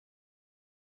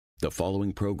The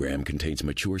following program contains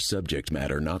mature subject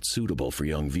matter not suitable for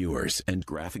young viewers and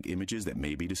graphic images that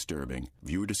may be disturbing.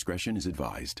 Viewer discretion is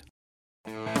advised.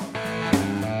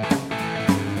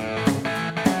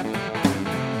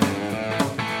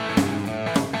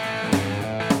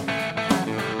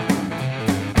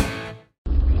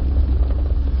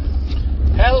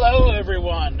 Hello,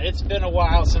 everyone. It's been a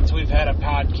while since we've had a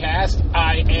podcast.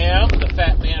 I am the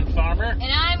Fat Man Farmer. And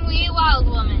I'm Wee Wild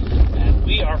Woman. And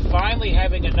we are finally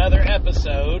having another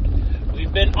episode.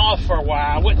 We've been off for a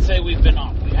while. I wouldn't say we've been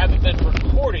off. We haven't been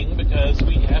recording because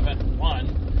we haven't,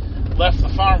 one, left the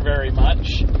farm very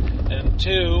much, and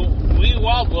two, Wee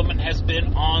Wild Woman has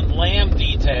been on lamb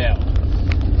detail.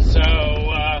 So,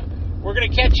 we're going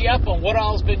to catch you up on what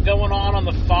all's been going on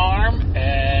the farm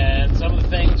and some of the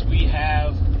things we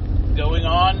have going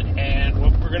on and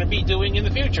what we're going to be doing in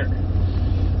the future.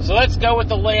 So let's go with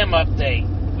the lamb update.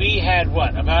 We had,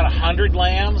 about 100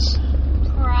 lambs?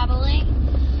 Probably.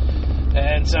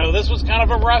 And so this was kind of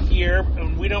a rough year,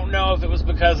 and we don't know if it was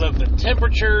because of the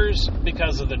temperatures,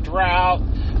 because of the drought,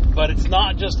 but it's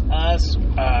not just us.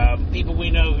 People we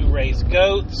know who raise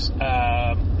goats,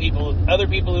 other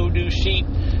people who do sheep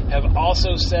have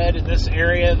also said in this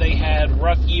area they had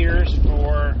rough years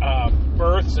for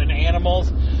births and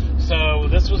animals. So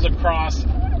this was across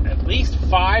at least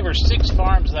 5 or 6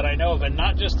 farms that I know of, and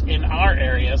not just in our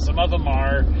area. Some of them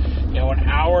are, an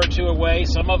hour or two away.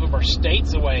 Some of them are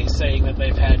states away saying that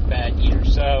they've had bad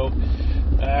years. So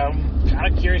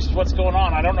kind of curious what's going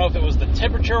on. I don't know if it was the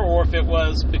temperature or if it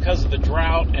was because of the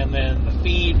drought and then the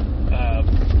feed,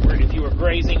 if you were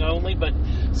grazing only. But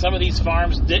some of these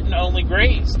farms didn't only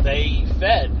graze. They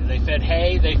fed. They fed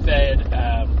hay. They fed,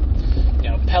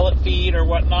 pellet feed or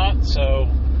whatnot. So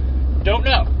don't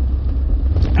know.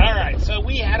 All right, so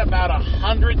we had about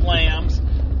 100 lambs,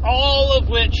 all of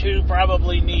which who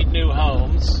probably need new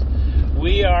homes.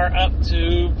 We are up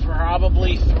to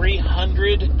probably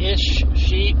 300-ish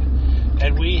sheep,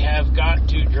 and we have got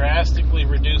to drastically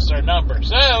reduce our numbers.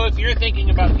 So if you're thinking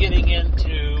about getting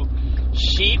into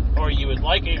sheep or you would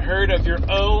like a herd of your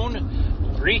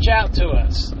own, reach out to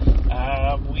us.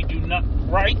 We do not,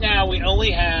 right now we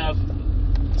only have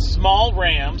small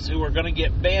rams who are going to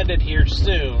get banded here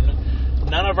soon.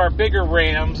 None of our bigger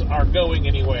rams are going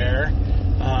anywhere.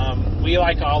 We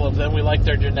like all of them. We like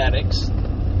their genetics.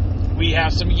 We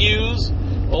have some ewes,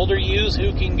 older ewes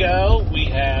who can go. We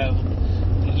have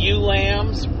ewe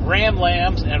lambs, ram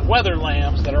lambs, and wether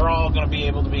lambs that are all going to be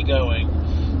able to be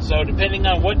going. So depending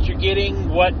on what you're getting,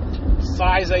 what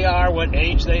size they are, what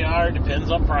age they are, depends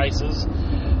on prices.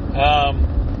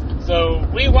 So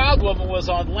Wee Wild Woman was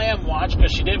on lamb watch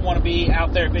because she didn't want to be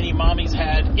out there if any mommies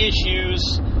had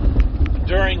issues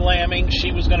during lambing.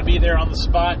 She was going to be there on the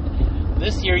spot.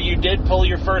 This year you did pull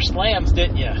your first lambs,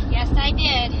 didn't you? Yes, I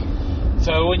did.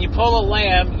 So when you pull a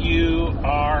lamb, you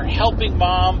are helping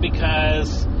mom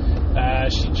because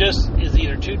she just is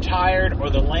either too tired or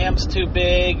the lamb's too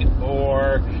big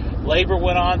or labor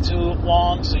went on too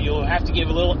long, so you'll have to give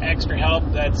a little extra help.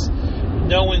 That's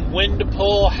knowing when to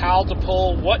pull, how to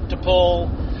pull, what to pull,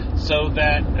 so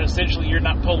that essentially you're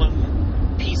not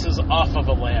pulling pieces off of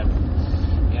a lamb.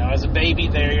 As a baby,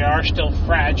 they are still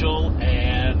fragile,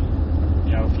 and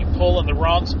if you pull in the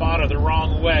wrong spot or the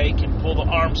wrong way, can pull the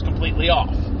arms completely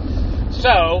off.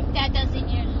 So that doesn't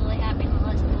usually happen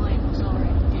unless the lamb is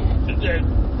already dead.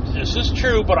 This is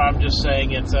true, but I'm just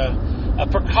saying it's a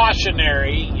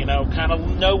precautionary. Kind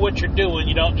of know what you're doing.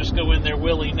 You don't just go in there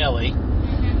willy-nilly.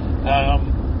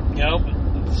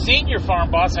 Mm-hmm. Senior farm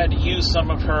boss had to use some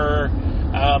of her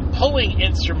pulling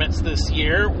instruments this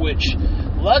year, which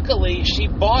luckily she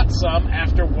bought some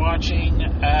after watching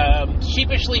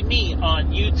Sheepishly Me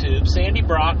on YouTube. Sandy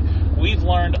Brock, we've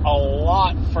learned a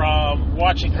lot from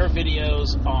watching her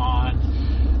videos on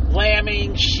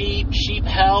lambing, sheep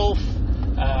health,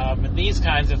 and these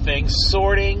kinds of things,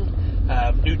 sorting,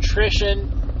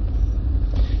 nutrition,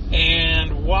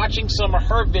 and watching some of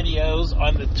her videos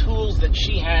on the tools that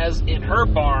she has in her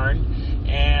barn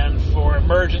and for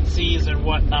emergencies and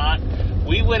whatnot.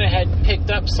 We went ahead and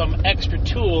picked up some extra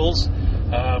tools.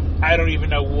 I don't even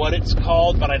know what it's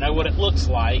called, but I know what it looks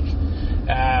like.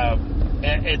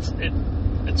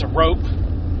 It's a rope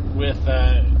with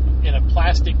in a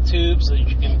plastic tube, so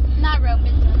you can. Not rope,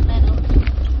 it's a metal.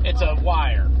 It's a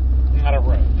wire, not a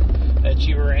rope, that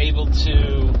you were able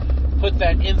to put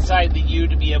that inside the ewe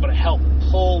to be able to help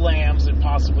pull lambs and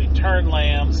possibly turn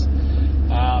lambs.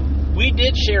 We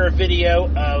did share a video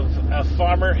of a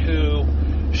farmer who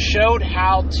showed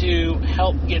how to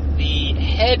help get the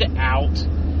head out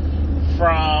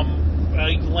from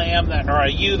a lamb or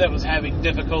a ewe that was having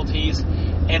difficulties,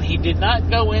 and he did not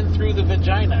go in through the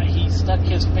vagina. He stuck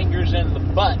his fingers in the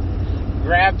butt,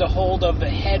 grabbed a hold of the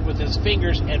head with his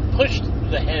fingers, and pushed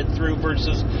the head through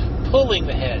versus pulling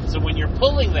the head. So when you're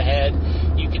pulling the head,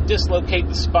 you can dislocate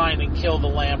the spine and kill the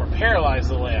lamb or paralyze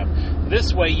the lamb.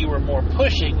 This way you were more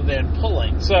pushing than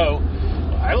pulling. So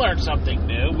I learned something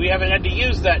new. We haven't had to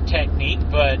use that technique,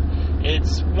 but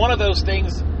it's one of those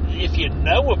things, if you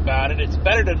know about it, it's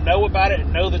better to know about it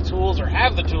and know the tools or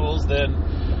have the tools than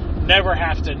never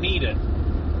have to need it.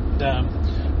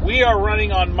 We are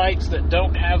running on mics that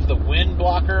don't have the wind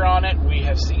blocker on it. We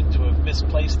have seemed to have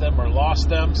misplaced them or lost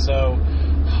them, so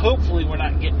hopefully we're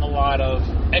not getting a lot of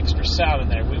extra sound in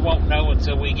there. We won't know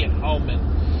until we get home and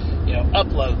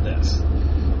upload this.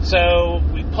 So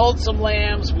we pulled some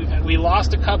lambs. We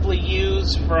lost a couple of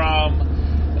ewes from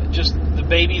just the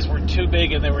babies were too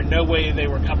big and there were no way they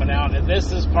were coming out. And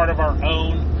this is part of our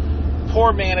own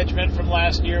poor management from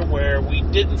last year where we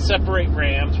didn't separate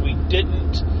rams. We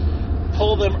didn't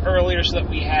pull them earlier so that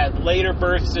we had later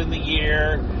births in the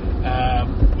year.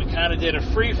 We kind of did a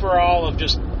free-for-all of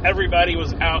just everybody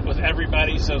was out with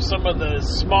everybody. So some of the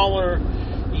smaller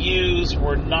ewes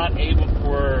were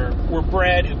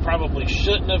bred who probably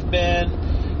shouldn't have been.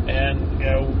 And,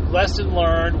 lesson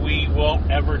learned, we won't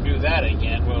ever do that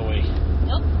again, will we?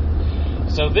 Nope.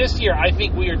 So this year, I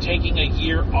think we are taking a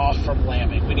year off from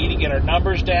lambing. We need to get our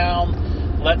numbers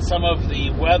down, let some of the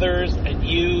wethers and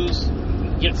ewes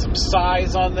get some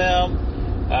size on them,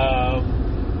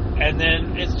 and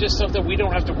then it's just something we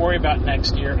don't have to worry about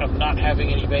next year of not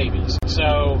having any babies.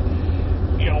 So,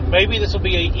 maybe this will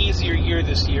be an easier year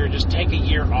this year. Just take a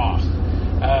year off.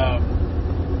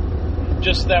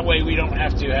 Just that way we don't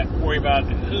have to worry about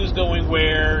who's going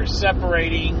where,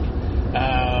 separating,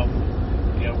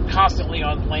 constantly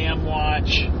on lamb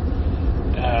watch,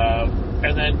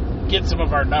 and then get some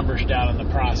of our numbers down in the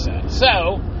process.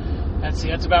 So,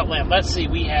 that's about lamb. Let's see,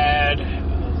 we had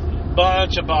a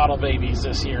bunch of bottle babies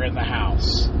this year in the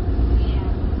house.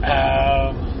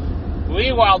 Yeah.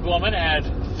 Wee Wild Woman had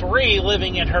 3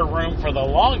 living in her room for the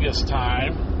longest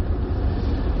time.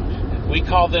 We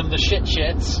call them the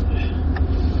shits.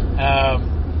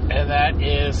 And that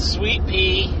is Sweet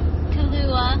Pea,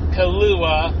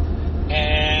 Kahlua,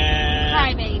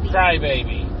 and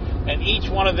Crybaby. And each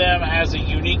one of them has a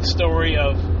unique story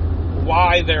of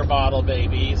why they're bottle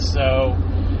babies. So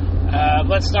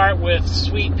let's start with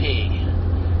Sweet Pea.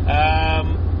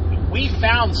 We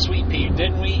found Sweet Pea,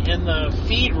 didn't we, in the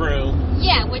feed room?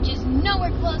 Yeah, which is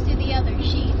nowhere close to the other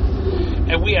sheep.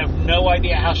 And we have no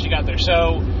idea how she got there.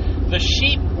 So the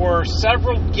sheep were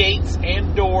several gates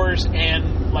and doors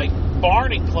and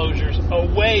barn enclosures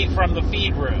away from the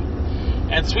feed room.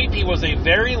 And Sweet Pea was a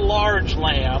very large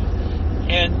lamb,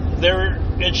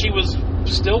 and she was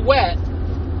still wet,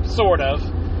 sort of,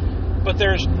 but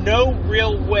there's no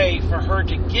real way for her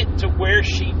to get to where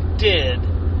she did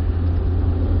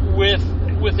with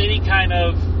any kind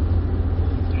of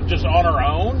just on her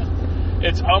own.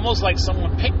 It's almost like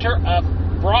someone picked her up,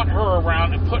 brought her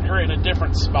around, and put her in a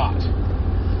different spot.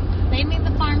 Maybe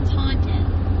the farm's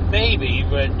haunted. Maybe,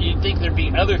 but you'd think there'd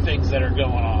be other things that are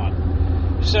going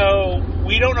on. So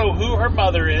we don't know who her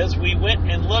mother is. We went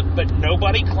and looked, but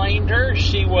nobody claimed her.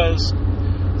 She was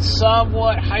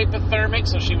somewhat hypothermic,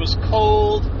 so she was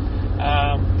cold.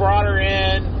 Brought her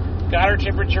in, got her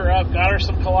temperature up, got her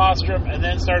some colostrum, and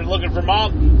then started looking for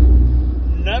Mom.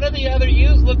 None of the other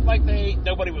ewes looked like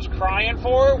nobody was crying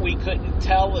for her. We couldn't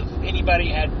tell if anybody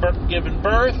had given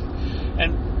birth.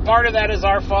 And part of that is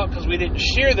our fault because we didn't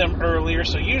shear them earlier.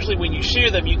 So usually when you shear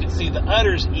them, you can see the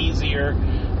udders easier.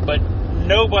 But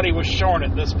nobody was shorn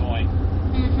at this point.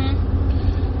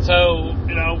 Mm-hmm. So,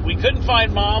 we couldn't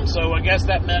find Mom. So I guess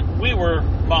that meant we were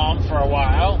Mom for a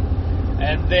while.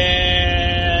 And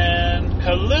then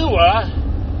Kahlua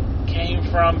came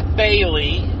from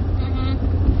Bailey.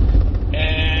 Mm-hmm.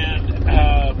 And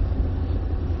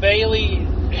Bailey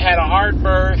had a hard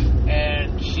birth,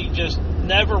 and she just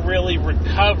never really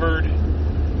recovered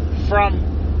from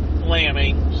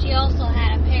lambing. She also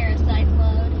had a parasite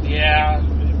load. Yeah,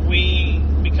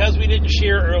 because we didn't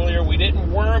shear earlier, we didn't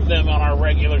worm them on our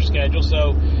regular schedule,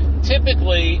 so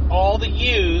typically all the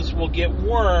ewes will get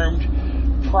wormed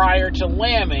prior to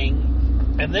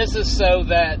lambing, and this is so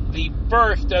that the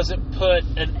birth doesn't put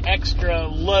an extra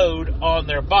load on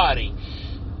their body.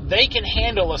 They can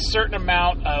handle a certain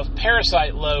amount of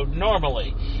parasite load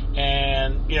normally,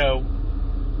 and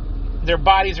their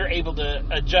bodies are able to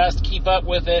adjust, keep up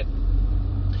with it,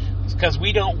 because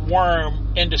we don't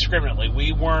worm indiscriminately.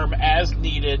 We worm as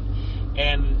needed,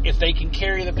 and if they can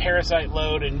carry the parasite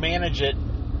load and manage it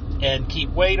and keep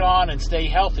weight on and stay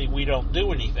healthy, we don't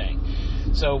do anything.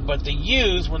 So, but the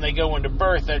ewes, when they go into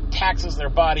birth, that taxes their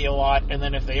body a lot, and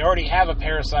then if they already have a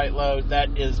parasite load,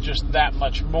 that is just that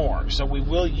much more. So we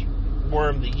will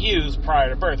worm the ewes prior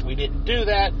to birth. We didn't do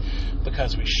that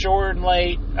because we shored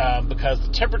late, because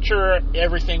the temperature,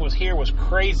 everything was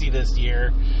crazy this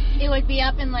year. It would be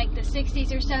up in like the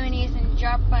 60s or 70s and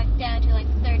drop back down to like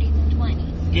the 30s and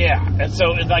 20s. Yeah, and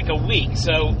so in like a week.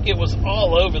 So it was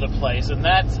all over the place, and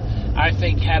that's, I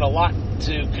think, had a lot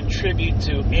to contribute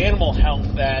to animal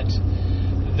health, that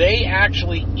they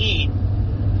actually eat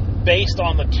based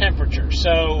on the temperature.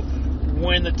 So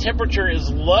when the temperature is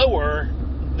lower,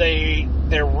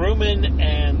 their rumen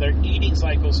and their eating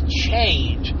cycles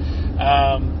change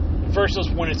versus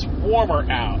when it's warmer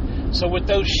out. So with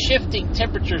those shifting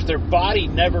temperatures, their body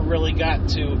never really got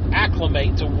to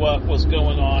acclimate to what was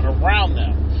going on around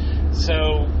them.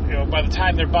 So, by the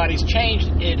time their bodies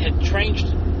changed,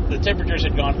 the temperatures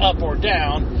had gone up or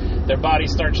down, their body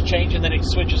starts changing, then it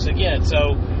switches again.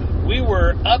 So we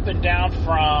were up and down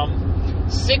from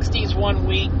 60s one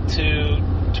week to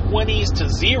 20s to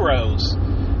zeros,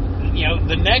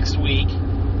 the next week,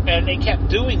 and they kept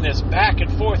doing this back and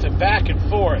forth, and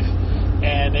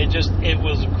it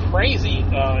was crazy.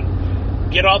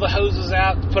 Get all the hoses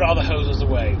out, put all the hoses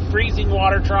away. Freezing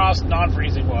water troughs,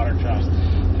 non-freezing water troughs.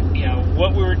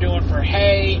 What we were doing for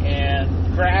hay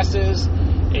and grasses,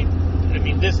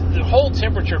 the whole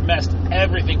temperature messed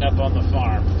everything up on the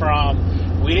farm.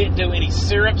 We didn't do any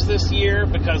syrups this year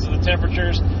because of the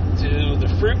temperatures, to the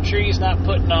fruit trees not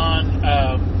putting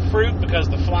on fruit because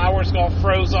the flowers all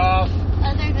froze off.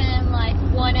 Other than like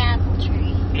one apple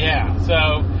tree. Yeah,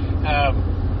 so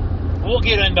we'll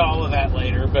get into all of that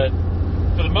later, but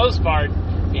for the most part,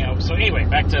 so anyway,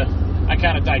 back to, I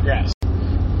kind of digress.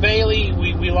 Bailey,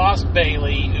 we lost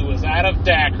Bailey, who was out of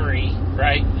daiquiri,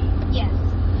 right? Yes.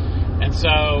 And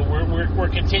so we're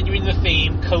continuing the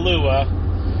theme, Kalua,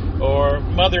 or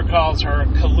Mother calls her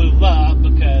Kalula,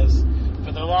 because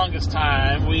for the longest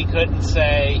time we couldn't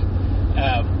say,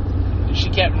 she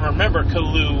can't remember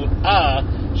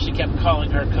Kalua, she kept calling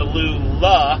her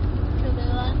Kalula.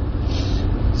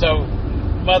 So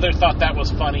Mother thought that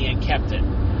was funny and kept it.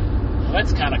 Well,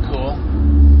 that's kind of cool.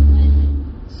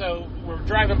 So we're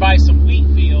driving by some wheat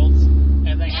fields,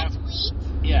 and they have wheat?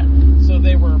 Yeah. So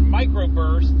they were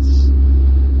microbursts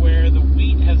where the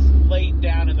wheat has laid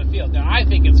down in the field. Now I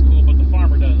think it's cool, but the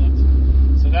farmer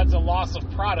doesn't. So that's a loss of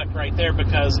product right there,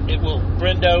 because it will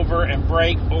bend over and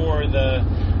break, or the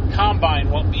combine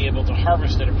won't be able to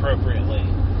harvest it appropriately.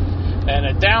 And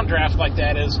a downdraft like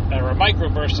that is, or a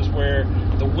microburst, is where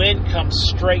the wind comes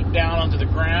straight down onto the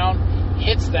ground,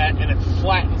 hits that, and it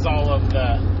flattens all of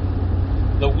the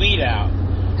wheat out.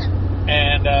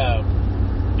 And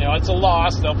it's a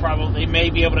loss. They may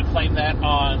be able to claim that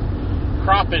on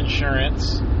crop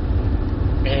insurance,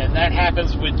 and that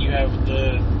happens when you have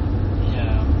the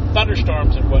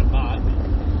thunderstorms and whatnot.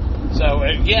 So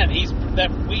again,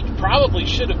 that wheat probably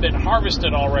should have been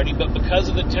harvested already, but because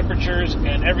of the temperatures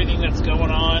and everything that's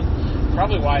going on,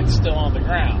 probably why it's still on the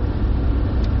ground.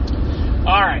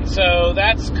 All right, so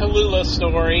that's Kalula's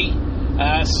story.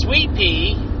 Sweet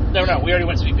Pea. No, we already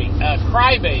went Sweet Pea.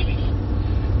 Crybaby.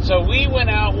 So we went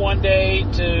out one day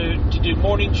to do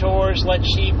morning chores, let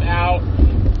sheep out,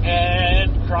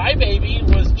 and Crybaby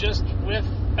was just with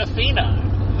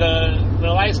Athena, the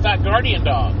livestock guardian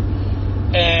dog.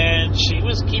 And she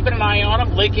was keeping an eye on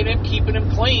him, licking him, keeping him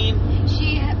clean.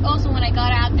 She also, when I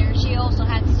got out there, she also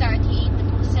had to start to eat the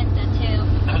placenta too.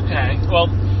 Okay. Well,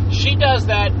 she does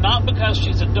that not because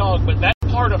she's a dog, but that's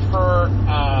part of her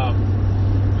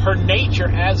nature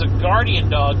as a guardian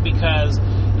dog, because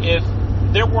if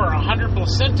there were 100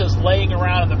 placentas laying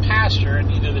around in the pasture and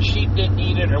either the sheep didn't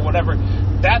eat it or whatever,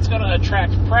 that's going to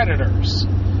attract predators.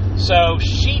 So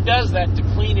she does that to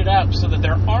clean it up so that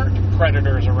there aren't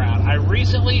predators around. I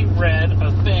recently read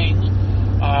a thing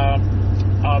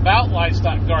about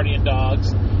livestock guardian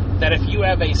dogs, that if you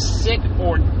have a sick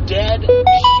or dead sheep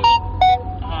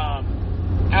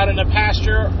out in a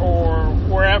pasture or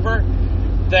wherever,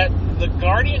 that the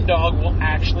guardian dog will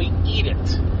actually eat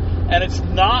it. And it's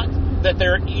not that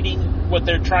they're eating what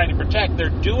they're trying to protect. They're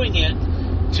doing it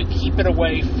to keep it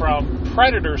away from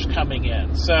predators coming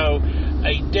in. So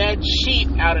a dead sheep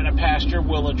out in a pasture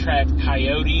will attract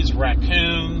coyotes,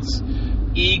 raccoons,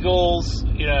 eagles,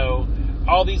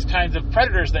 all these kinds of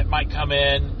predators that might come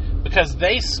in because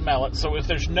they smell it. So if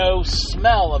there's no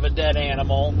smell of a dead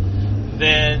animal,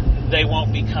 then they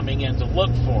won't be coming in to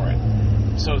look for it.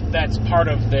 So that's part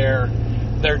of their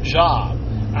job.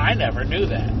 I never knew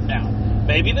that. Now,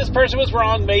 maybe this person was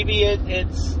wrong. Maybe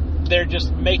they're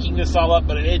just making this all up,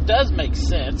 but it does make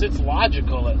sense. It's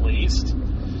logical, at least.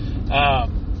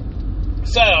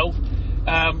 So,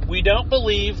 we don't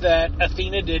believe that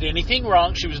Athena did anything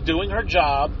wrong. She was doing her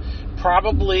job.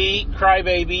 Probably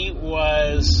Crybaby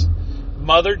was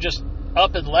mother just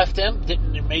up and left him.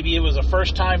 Maybe it was a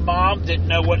first-time mom, didn't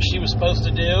know what she was supposed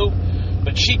to do.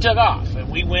 But she took off, and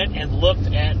we went and looked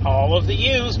at all of the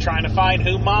ewes, trying to find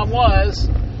who Mom was.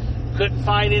 Couldn't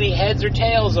find any heads or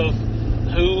tails of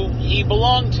who he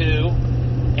belonged to.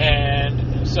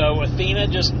 And so Athena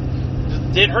just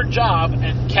did her job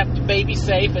and kept Baby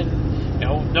safe, and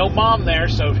no Mom there.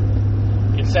 So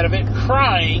instead of it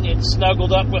crying, it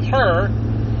snuggled up with her,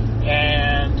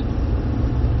 and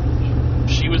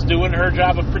she was doing her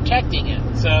job of protecting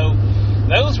it. So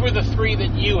those were the 3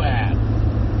 that you had.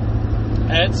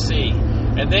 Let's see.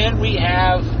 And then we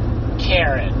have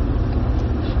Karen.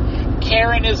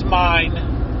 Karen is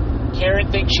mine.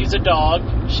 Karen thinks she's a dog.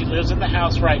 She lives in the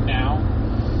house right now.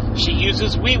 She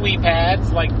uses wee-wee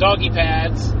pads, like doggy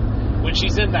pads, when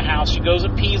she's in the house. She goes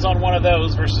and pees on one of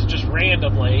those versus just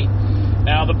randomly.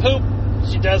 Now, the poop,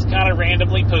 she does kind of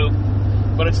randomly poop,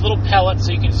 but it's little pellets,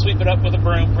 so you can sweep it up with a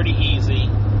broom pretty easy.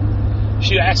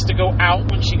 She has to go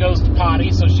out when she goes to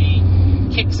potty, so she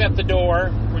kicks at the door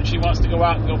when she wants to go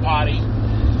out and go potty.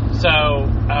 So,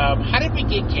 how did we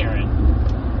get Karen?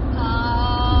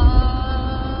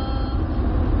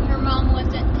 Her mom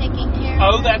wasn't taking care of her.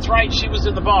 Oh, that's right. She was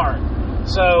in the barn.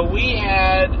 So we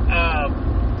had,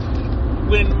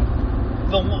 when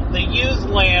the ewes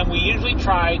lamb, we usually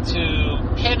try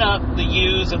to pin up the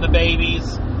ewes and the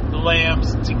babies, the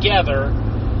lambs, together,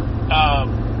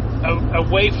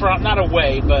 away from, not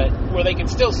away, but where they can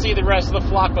still see the rest of the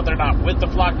flock, but they're not with the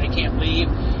flock, they can't leave,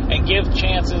 and give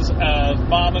chances of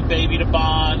mom and baby to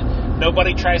bond.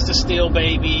 Nobody tries to steal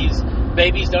babies.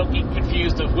 Babies don't get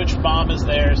confused of which mom is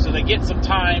there, so they get some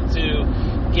time to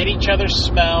get each other's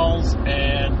smells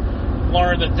and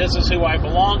learn that this is who I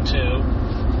belong to.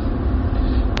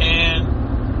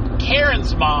 And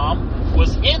Karen's mom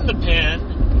was in the pen,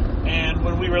 and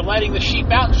when we were letting the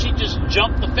sheep out, she just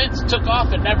jumped the fence, took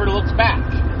off, and never looked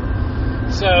back.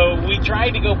 So we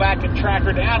tried to go back and track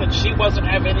her down, and she wasn't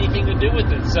having anything to do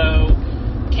with it. So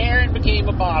Karen became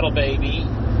a bottle baby.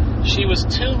 She was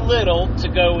too little to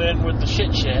go in with the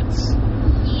shits.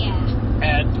 Yeah.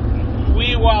 And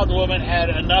we, Wild Woman, had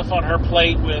enough on her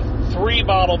plate with 3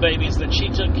 bottle babies that she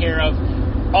took care of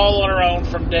all on her own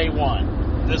from day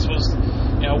one. This was,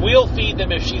 we'll feed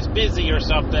them if she's busy or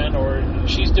something, or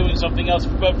she's doing something else.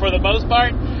 But for the most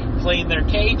part, cleaned their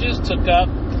cages,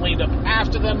 cleaned up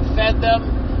after them, fed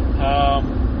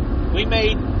them. We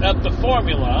made up the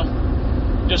formula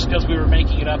just because we were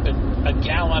making it up in a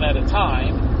gallon at a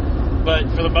time.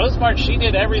 But for the most part, she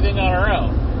did everything on her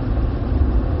own.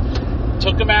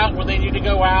 Took them out when they needed to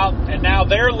go out, and now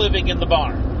they're living in the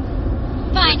barn.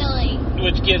 Finally.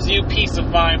 Which gives you peace of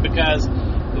mind, because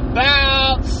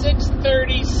about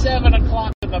 6:30, 7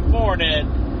 o'clock in the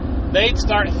morning, they'd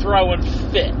start throwing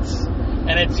fits.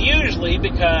 And it's usually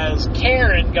because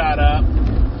Karen got up,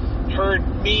 heard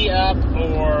me up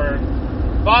or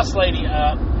Boss Lady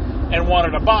up, and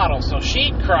wanted a bottle. So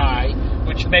she'd cry,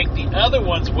 which make the other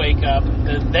ones wake up.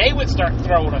 Then they would start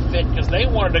throwing a fit because they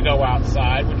wanted to go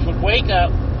outside, which would wake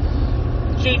up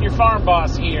Junior Farm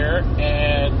Boss here,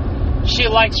 and she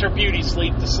likes her beauty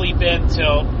sleep to sleep in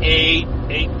till 8,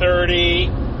 8:30.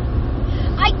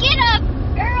 I get up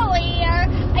earlier.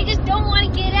 I just don't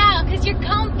want to get out because you're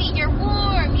comfy, you're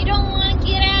warm. You don't want to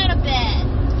get out of bed.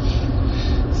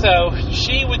 So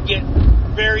she would get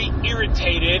very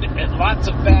irritated, and lots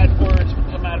of bad words would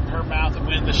come out of her mouth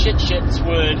when the shits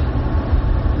would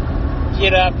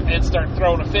get up and start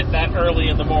throwing a fit that early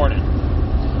in the morning.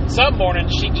 Some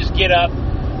mornings she'd just get up,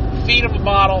 feed them a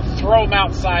bottle, throw them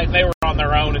outside, and they were on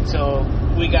their own until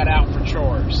we got out for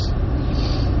chores.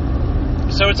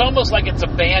 So it's almost like it's a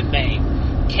band name,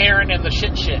 Karen and the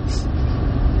Shits.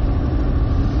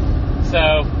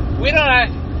 So we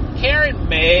don't. Karen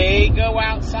may go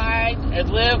outside and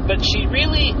live, but she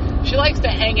likes to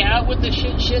hang out with the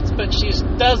shits, but she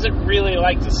doesn't really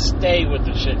like to stay with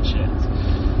the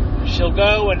shits. She'll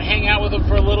go and hang out with them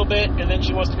for a little bit, and then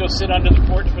she wants to go sit under the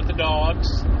porch with the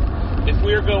dogs. If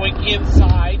we're going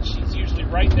inside, she's usually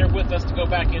right there with us to go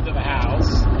back into the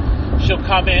house. She'll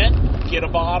come in, get a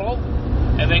bottle,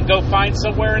 and then go find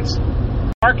somewhere and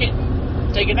park it,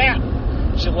 take a nap.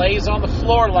 She lays on the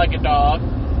floor like a dog,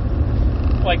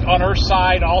 like on her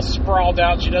side, all sprawled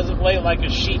out. She doesn't lay like a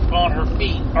sheep on her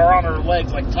feet or on her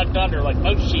legs, like tucked under, like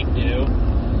most sheep do.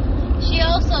 She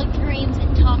also dreams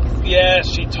and talks. Yes,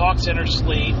 she talks in her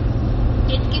sleep.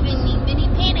 It's giving me mini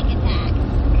panic attacks.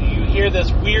 You hear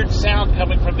this weird sound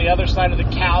coming from the other side of the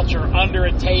couch or under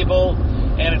a table,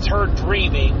 and it's her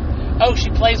dreaming. Oh, she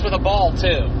plays with a ball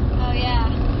too. Oh Oh,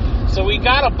 yeah. So we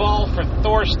got a ball for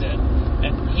Thorsten,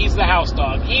 and he's the house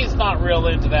dog. He's not real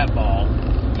into that ball.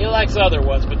 He likes other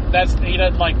ones, but he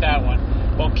doesn't like that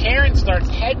one. Well, Karen starts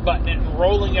headbutting it and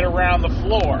rolling it around the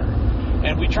floor.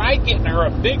 And we tried getting her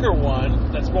a bigger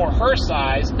one that's more her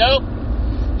size. Nope.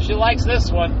 She likes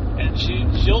this one, and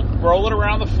she'll roll it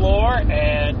around the floor,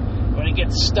 and when it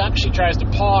gets stuck, she tries to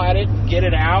paw at it and get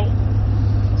it out.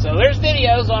 So there's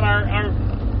videos on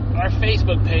our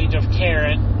Facebook page of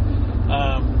Karen.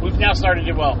 We've now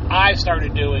I've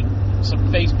started doing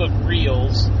some Facebook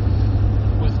Reels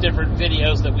with different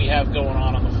videos that we have going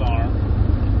on the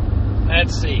farm.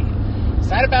 Let's see. Is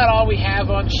that about all we have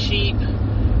on sheep?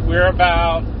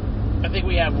 I think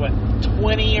we have,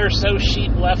 20 or so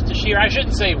sheep left to shear? I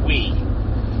shouldn't say we.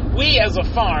 We as a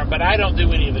farm, but I don't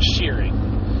do any of the shearing.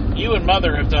 You and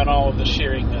Mother have done all of the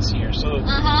shearing this year. So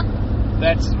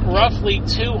that's roughly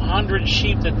 200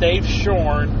 sheep that they've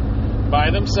shorn by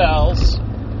themselves.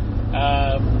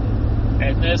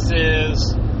 And this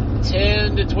is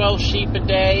 10 to 12 sheep a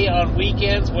day on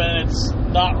weekends when it's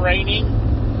not raining.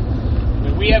 I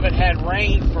mean, we haven't had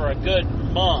rain for a good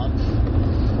month.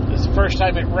 This first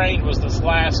time it rained was this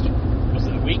last, was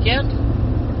it a weekend?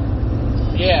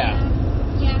 Yeah.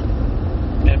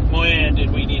 And when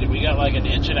did we need it? We got like an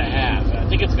inch and a half. I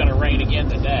think it's going to rain again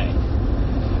today.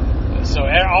 So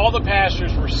all the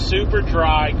pastures were super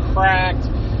dry, cracked.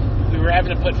 We were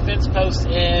having to put fence posts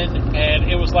in, and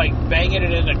it was like banging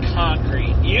it into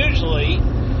concrete. Usually,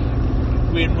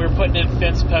 when we're putting in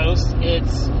fence posts,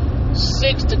 it's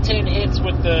 6 to 10 hits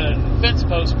with the fence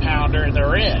post pounder, and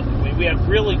they're in. I mean, we have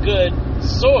really good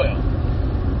soil.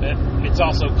 It's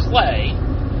also clay.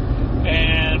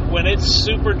 And when it's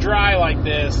super dry like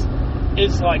this,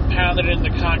 it's like pounded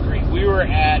into concrete. We were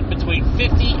at between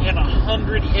 50 and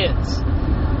 100 hits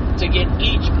to get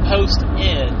each post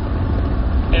in.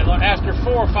 And after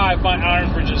 4 or 5, my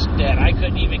arms were just dead. I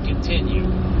couldn't even continue.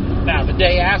 Now, the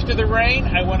day after the rain,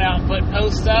 I went out and put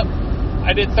posts up.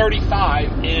 I did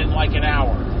 35 in like an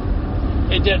hour.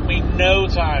 It took me no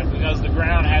time because the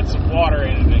ground had some water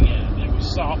in it again. It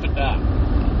was softened up.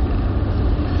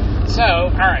 So,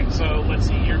 alright, so let's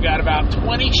see. You've got about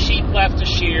 20 sheep left to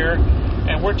shear,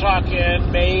 and we're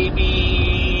talking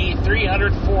maybe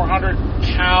 300, 400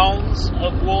 pounds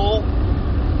of wool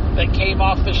that came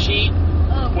off the sheep,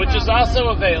 which is also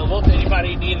available if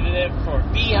anybody needed it for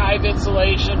beehive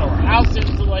insulation or house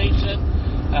insulation.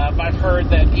 I've heard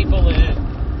that people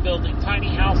in building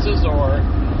tiny houses or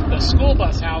the school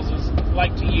bus houses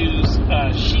like to use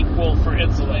sheep wool for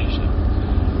insulation.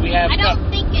 I don't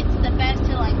think it's the best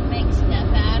to make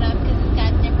stuff out of because it's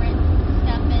got different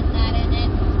stuff in it.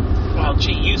 Well,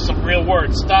 gee, use some real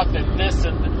words. Stuff and this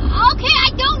and Okay, I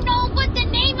don't know what the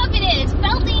name of it is.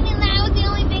 Felting, and that was the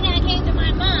only thing that came to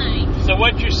my mind. So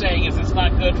what you're saying is it's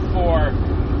not good for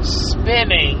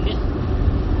spinning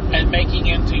and making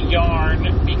into yarn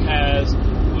because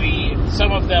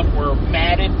some of them were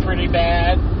matted pretty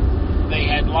bad. They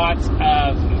had lots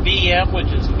of VM,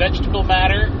 which is vegetable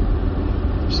matter.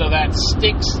 So that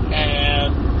sticks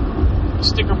and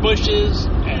sticker bushes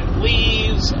and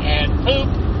leaves and poop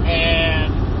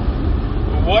and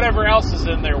whatever else is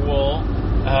in their wool.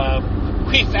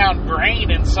 We found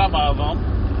grain in some of them,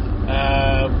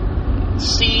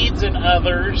 seeds in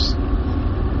others.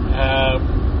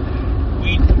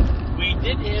 We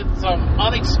did hit some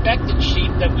unexpected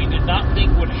sheep that we did not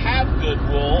think would have good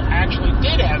wool. Actually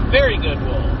did have very good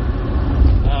wool.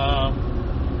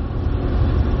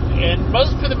 And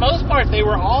for the most part, they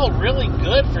were all really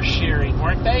good for shearing,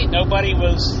 weren't they? Nobody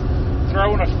was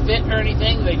throwing a fit or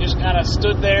anything. They just kind of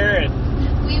stood there and...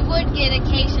 We would get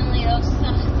occasionally, though,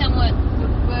 someone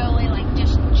would really,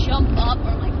 just jump up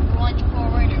or, lunge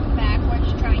forward or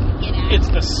backwards trying to get out. It's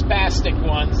the spastic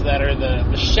ones that are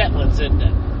the Shetlands, isn't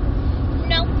it?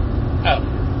 No. Oh.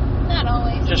 Not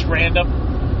always. Just random?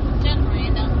 Just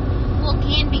random. Wool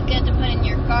can be good to put in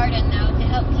your garden, though, to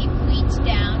help keep weeds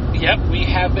down. Yep, we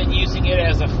have been using it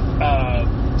as a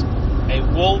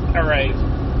wool or a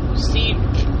seed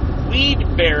weed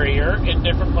barrier in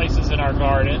different places in our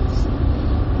gardens.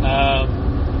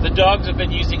 The dogs have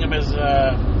been using them as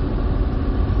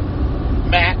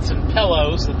mats and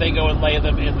pillows that they go and lay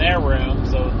them in their room.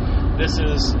 So this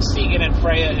is Segan and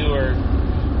Freya, who are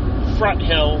front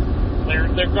hill.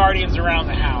 They're guardians around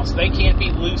the house. They can't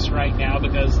be loose right now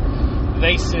because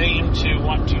they seem to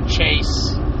want to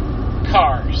chase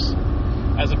cars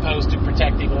as opposed to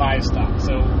protecting livestock.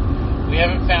 So we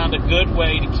haven't found a good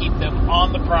way to keep them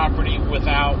on the property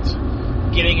without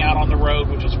getting out on the road,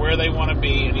 which is where they want to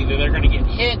be, and either they're going to get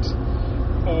hit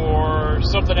or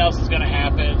something else is going to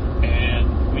happen,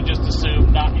 and we just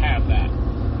assume not have that.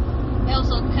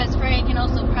 Also, because Freya can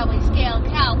also probably scale a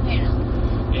cow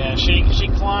panel. Yeah, she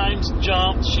climbs,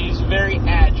 jumps. She's very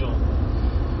agile.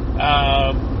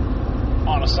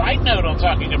 On a side note, on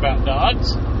talking about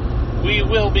dogs, we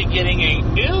will be getting a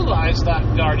new livestock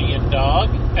guardian dog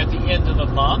at the end of the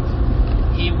month.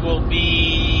 He will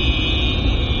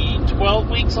be 12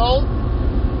 weeks old.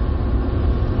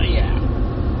 Yeah.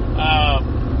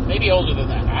 Maybe older than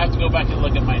that. I have to go back and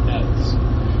look at my notes.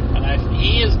 And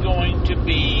he is going to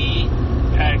be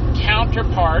a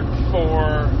counterpart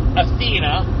for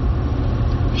Athena.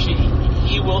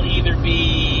 He will either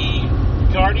be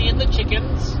guarding the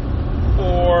chickens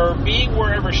or being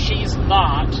wherever she's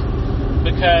not,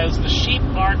 because the sheep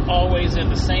aren't always in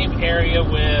the same area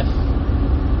with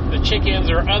the chickens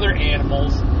or other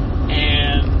animals,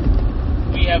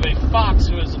 and we have a fox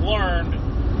who has learned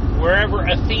wherever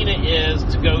Athena is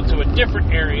to go to a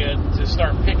different area to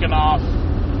start picking off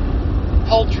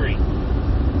poultry,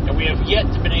 and we have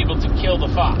yet to been able to kill the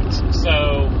fox.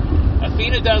 So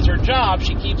Athena does her job.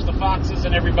 She keeps the foxes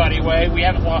and everybody away. We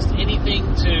haven't lost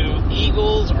anything to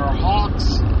eagles or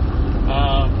hawks.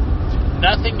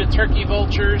 Nothing to turkey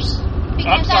vultures.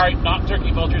 I'm sorry, not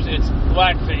turkey vultures. It's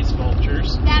black-faced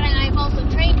vultures. That, and I've also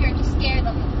trained her to scare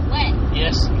them away.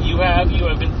 Yes, you have. You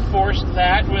have enforced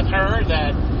that with her,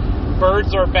 that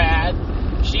birds are bad.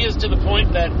 She is to the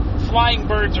point that flying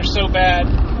birds are so bad,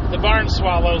 the barn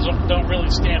swallows don't really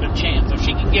stand a chance. If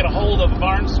she can get a hold of a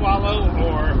barn swallow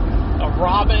or a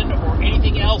robin or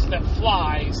anything else that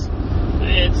flies,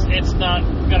 it's not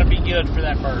going to be good for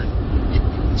that bird.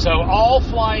 So all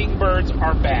flying birds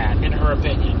are bad, in her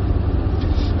opinion.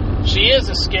 She is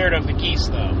scared of the geese,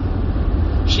 though.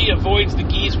 She avoids the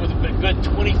geese with a good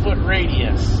 20-foot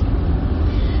radius.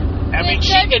 I mean,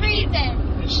 she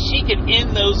could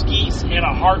end those geese in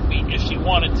a heartbeat if she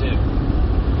wanted to.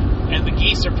 And the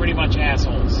geese are pretty much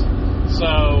assholes.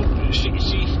 So she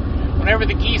whenever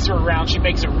the geese are around, she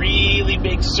makes a really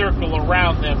big circle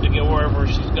around them to go wherever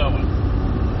she's going.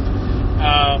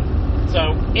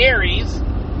 So Aries,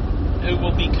 who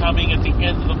will be coming at the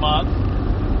end of the month,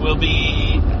 will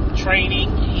be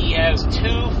training. He has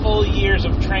 2 full years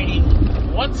of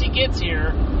training once he gets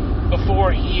here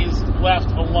before he's left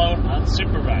alone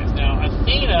unsupervised. Now,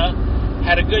 Athena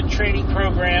had a good training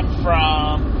program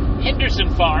from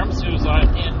Henderson Farms, who's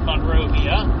in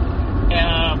Monrovia.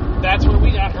 That's where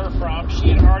we got her from. She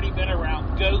had already been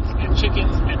around goats and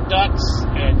chickens and ducks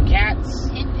and cats.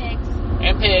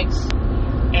 And pigs.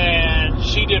 And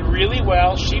she did really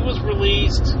well. She was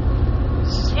released,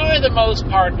 for the most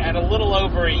part, at a little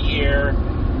over a year,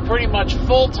 pretty much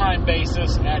full-time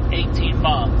basis at 18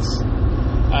 months.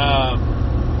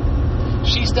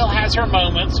 She still has her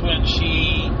moments when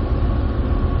she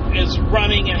is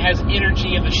running and has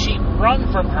energy and the sheep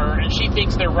run from her and she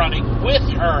thinks they're running with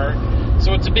her.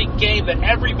 So it's a big game that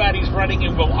everybody's running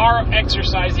and are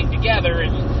exercising together,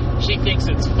 and she thinks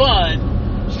it's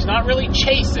fun. She's not really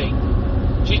chasing.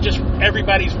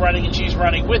 Everybody's running and she's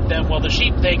running with them. Well, the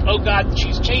sheep think, oh God,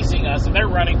 she's chasing us, and they're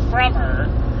running from her.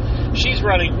 She's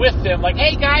running with them like,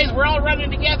 hey guys, we're all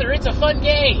running together. It's a fun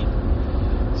game.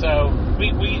 So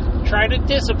we try to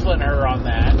discipline her on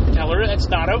that. Tell her that's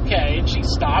not okay. And she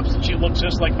stops and she looks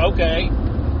just like, okay.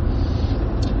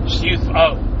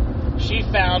 She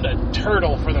found a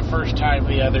turtle for the first time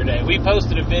the other day. We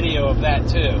posted a video of that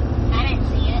too. I didn't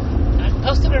see it. I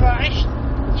posted it on.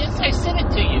 Yes, I sent it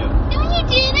to you. No, you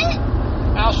didn't.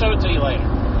 I'll show it to you later.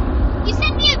 You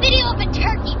sent me a video of a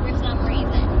turkey for some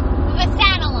reason, with a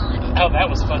saddle on it. Oh, that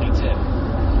was funny too.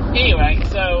 Anyway,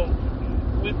 so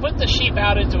we put the sheep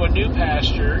out into a new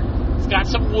pasture. It's got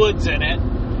some woods in it,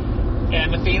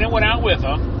 and Athena went out with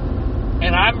them.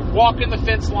 And I'm walking the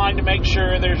fence line to make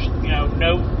sure there's,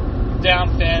 no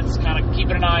down fence, kind of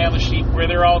keeping an eye on the sheep where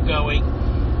they're all going.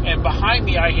 And behind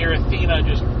me, I hear Athena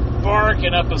just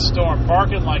barking up a storm,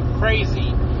 barking like crazy.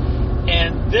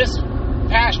 And this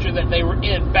pasture that they were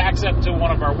in backs up to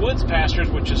one of our woods pastures,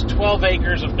 which is 12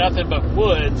 acres of nothing but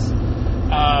woods.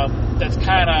 That's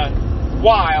kind of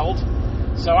wild.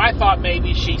 So I thought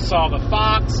maybe she saw the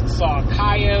fox, saw a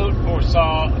coyote, or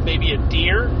saw maybe a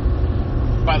deer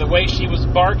by the way she was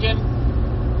barking.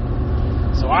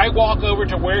 So I walk over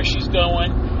to where she's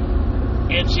going,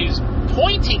 and she's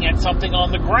pointing at something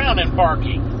on the ground and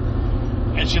barking.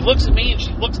 And she looks at me, and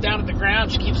she looks down at the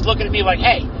ground. She keeps looking at me like,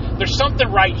 hey, there's something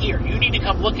right here. You need to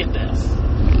come look at this.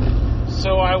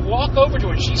 So I walk over to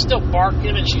her, and she's still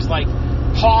barking, and she's like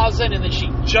pausing, and then she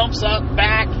jumps up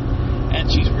back,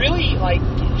 and she's really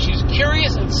she's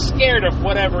curious and scared of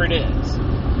whatever it is.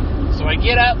 So I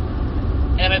get up,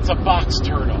 and it's a box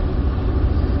turtle.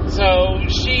 So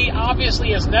she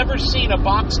obviously has never seen a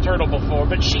box turtle before,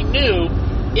 but she knew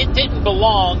it didn't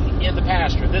belong in the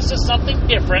pasture. This is something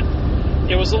different.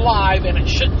 It was alive, and it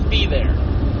shouldn't be there.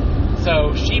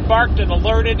 So she barked and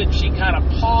alerted, and she kind of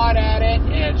pawed at it,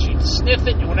 and she'd sniff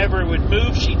it, and whenever it would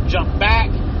move, she'd jump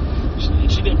back.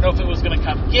 She didn't know if it was going to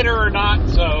come get her or not,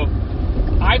 so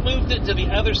I moved it to the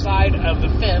other side of the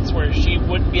fence where she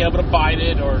wouldn't be able to bite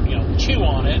it or, chew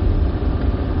on it.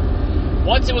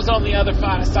 Once it was on the other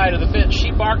side of the fence, she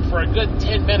barked for a good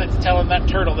 10 minutes telling that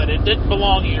turtle that it didn't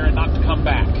belong here and not to come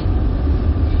back.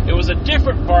 It was a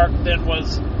different bark than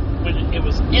was when it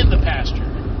was in the pasture.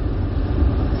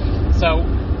 So,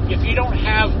 if you don't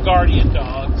have guardian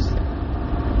dogs,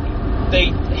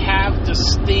 they have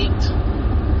distinct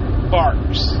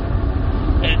barks.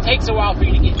 And it takes a while for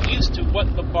you to get used to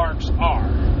what the barks are.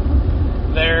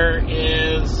 There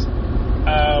is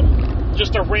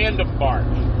just a random bark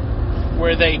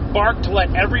where they bark to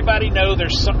let everybody know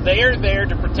they are there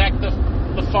to protect the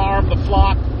farm, the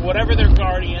flock, whatever their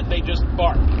guardian. They just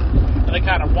bark. And they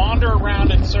kind of wander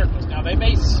around in circles. Now, they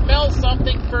may smell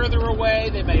something further away.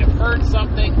 They may have heard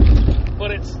something.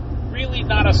 But it's really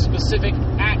not a specific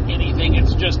at anything.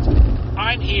 It's just,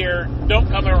 I'm here, don't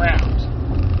come around.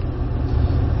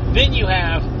 Then you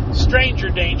have stranger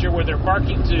danger, where they're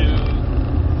barking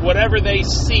to whatever they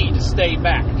see to stay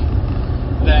back.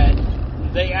 That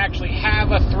they actually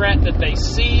have a threat that they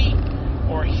see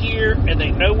or hear, and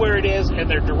they know where it is, and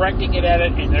they're directing it at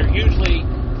it, and they're usually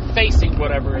facing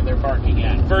whatever they're barking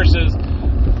at, versus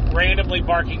randomly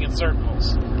barking in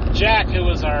circles. Jack, who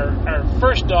was our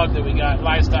first dog that we got,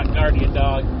 livestock guardian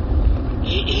dog,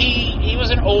 he was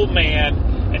an old man,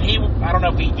 and I don't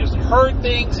know if he just heard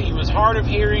things, he was hard of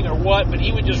hearing or what, but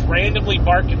he would just randomly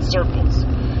bark in circles.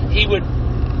 He would,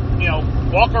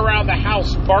 walk around the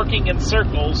house barking in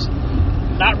circles,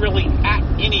 not really at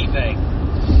anything.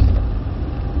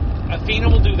 Athena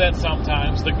will do that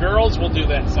sometimes. The girls will do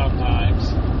that sometimes.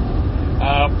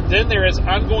 Then there is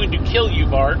I'm going to kill you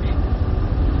bark.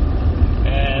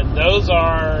 And those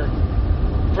are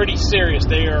pretty serious.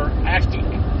 They are acting.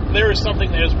 There is something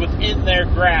that is within their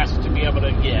grasp to be able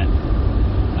to get.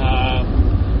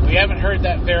 We haven't heard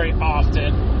that very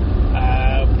often.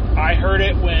 I heard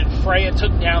it when Freya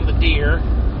took down the deer.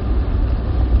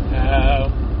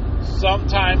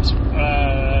 Sometimes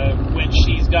when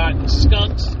she's got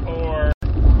skunks or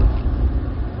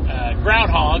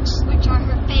groundhogs. Which are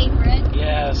her favorite.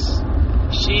 Yes.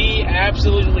 She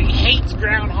absolutely hates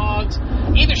groundhogs.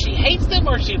 Either she hates them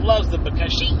or she loves them,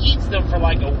 because she eats them for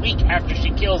like a week after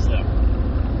she kills them.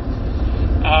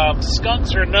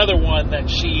 Skunks are another one that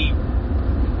she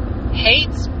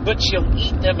hates, but she'll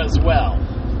eat them as well.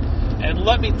 And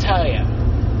let me tell you,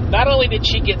 not only did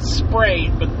she get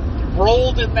sprayed, but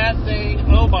rolled in that thing,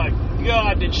 oh my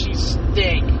God, did she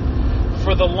stink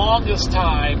for the longest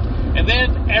time. And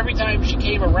then every time she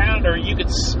came around her, you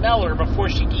could smell her before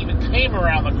she even came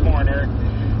around the corner.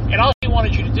 And all she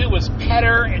wanted you to do was pet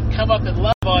her and come up and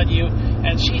love on you.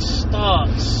 And she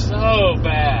stunk so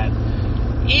bad.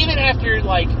 Even after,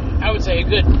 I would say a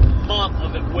good month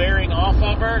of it wearing off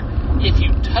of her, if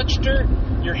you touched her,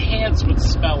 your hands would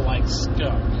smell like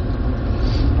skunk.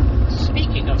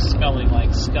 Speaking of smelling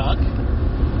like skunk,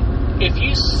 if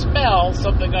you smell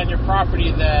something on your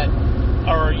property that,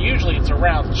 or usually it's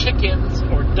around chickens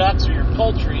or ducks or your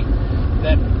poultry,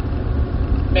 that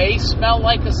may smell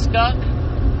like a skunk,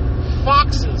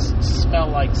 foxes smell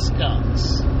like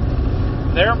skunks.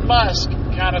 Their musk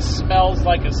kind of smells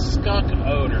like a skunk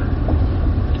odor.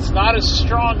 It's not as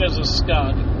strong as a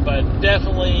skunk, but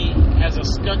definitely has a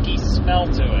skunky smell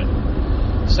to it.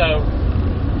 So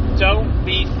don't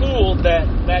be fooled that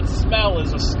that smell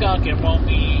is a skunk and won't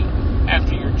be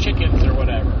after your chickens or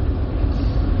whatever.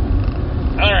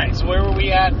 Alright, so where were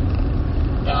we at?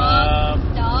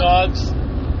 Dogs.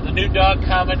 The new dog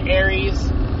coming,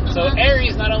 Aries. So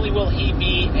Aries, not only will he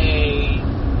be a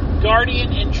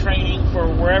guardian in training for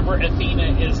wherever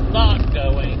Athena is not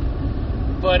going,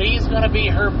 but he's going to be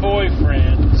her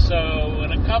boyfriend. So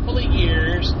in a couple of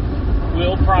years,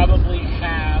 we'll probably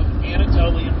have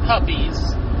Anatolian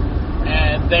puppies,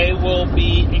 and they will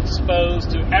be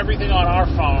exposed to everything on our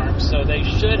farm, so they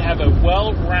should have a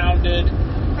well-rounded...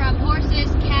 From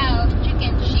horses, cows,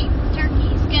 chickens, sheep,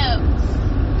 turkeys, goats.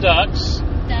 Ducks.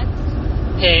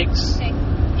 Pigs.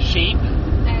 Sheep.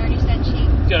 I already said sheep.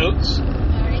 Goats. I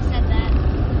already said that.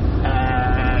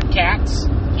 Cats.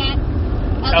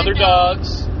 Other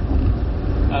dogs.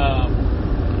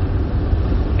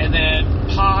 And then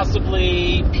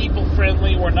possibly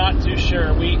people-friendly. We're not too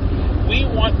sure. We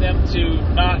want them to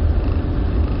not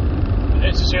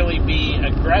necessarily be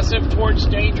aggressive towards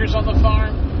strangers on the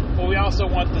farm, but we also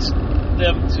want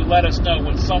them to let us know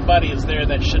when somebody is there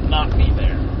that should not be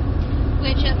there.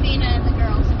 Which Athena and the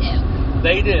girls do.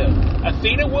 They do.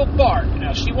 Athena will bark.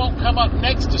 Now, she won't come up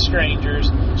next to strangers.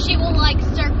 She will,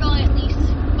 circle at least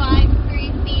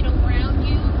 3 feet around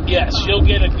you. Yes, she'll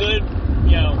get a good,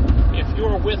 if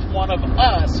you're with one of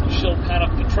us, she'll kind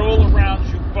of patrol around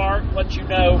you, bark, let you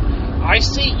know, I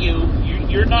see you.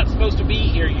 You're not supposed to be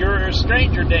here. You're a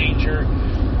stranger danger.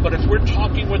 But if we're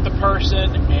talking with the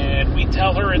person and we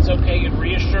tell her it's okay and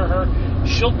reassure her,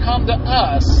 she'll come to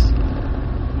us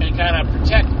and kind of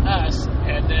protect us,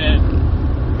 and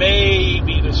then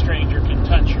maybe the stranger can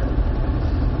touch her.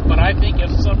 But I think if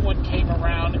someone came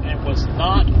around and was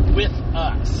not with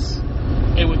us,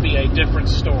 it would be a different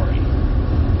story.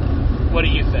 What do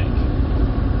you think?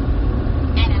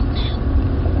 I don't know.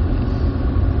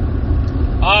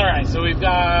 Alright, so we've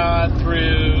gone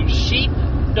through sheep,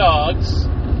 dogs,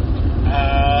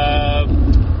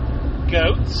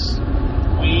 goats.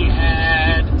 We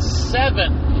had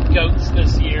 7 goats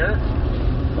this year.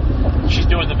 She's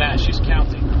doing the math, she's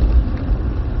counting.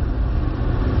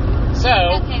 So,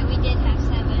 okay, we did have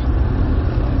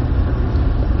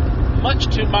 7. Much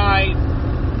to my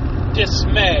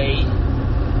dismay,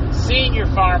 Senior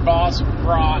Farm Boss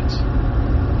brought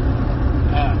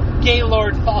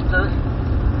Gaylord Falker,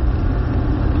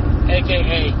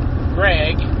 aka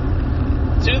Greg,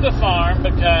 to the farm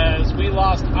because we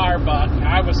lost our buck.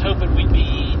 I was hoping we'd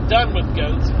be done with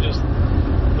goats and just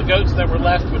the goats that were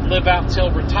left would live out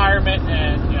till retirement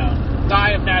and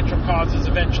die of natural causes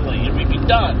eventually, and we'd be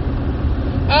done.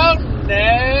 Oh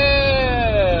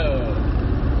no!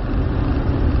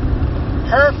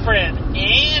 Her friend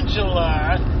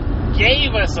Angela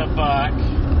gave us a buck,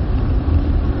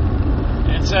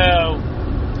 and so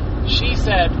she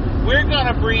said, we're going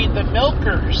to breed the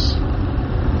milkers,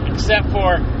 except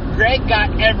for Greg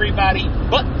got everybody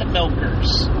but the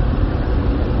milkers.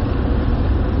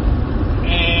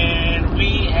 And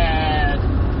we had,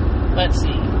 let's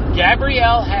see,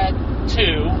 Gabrielle had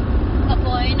 2. A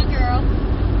boy and a girl.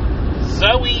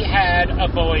 Zoe had a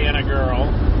boy and a girl.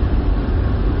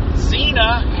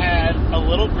 Zena had a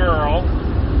little girl,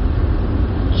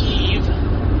 Eve.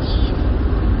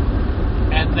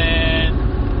 And then,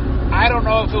 I don't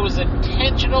know if it was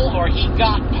intentional or he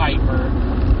got Piper,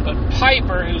 but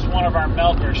Piper, who's one of our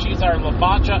milkers, she's our La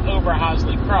Mancha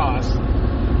Oberhausley Cross,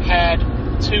 had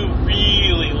 2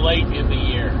 really late in the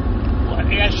year.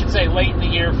 I should say late in the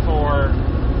year for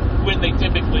when they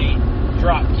typically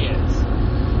drop kids.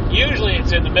 Usually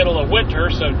it's in the middle of winter,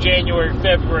 so January,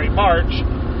 February, March.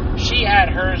 She had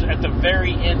hers at the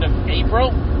very end of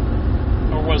April,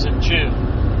 or was it June?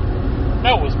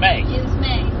 No, it was May. It was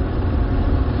May.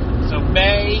 So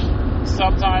May,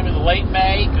 sometime in the late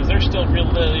May, because they're still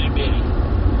real little bitty.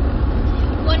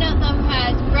 One of them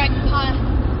has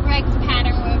Greg's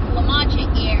pattern with La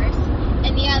Mancha ears,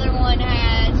 and the other one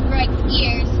has Greg's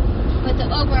ears with the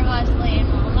Oberhausley and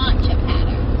La Mancha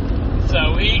pattern.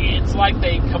 So it's like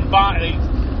they combine.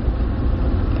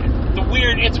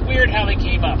 It's weird how they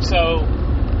came up. So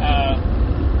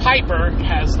Piper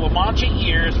has La Mancha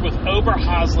ears with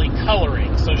Oberhausley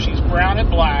coloring, so she's brown and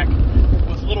black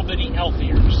with little bitty elf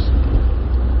ears.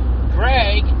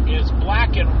 Greg is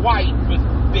black and white with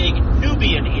big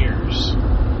Nubian ears.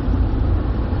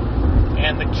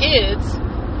 And the kids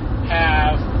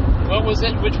have, what was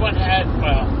it? Which one had,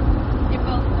 well,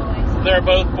 they're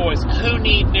both boys who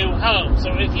need new homes.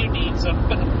 So if you need some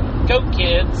goat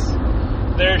kids,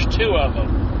 there's 2 of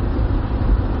them.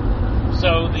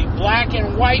 So the black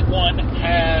and white one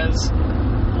has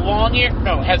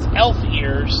has elf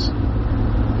ears,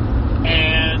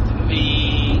 and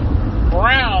the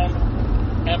brown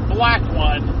and black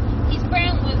one, he's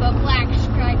brown with a black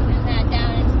stripe and that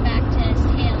down his back to his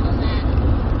tail and that,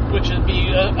 which would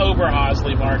be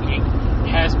Oberhausley marking,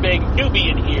 has big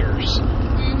Nubian ears.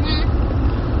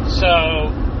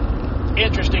 So,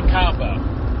 interesting combo.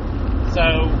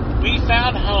 So, we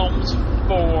found homes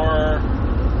for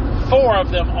 4 of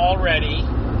them already.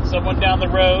 Someone down the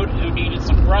road who needed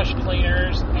some brush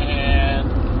cleaners and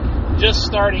just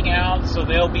starting out, so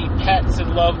they'll be pets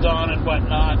and loved on and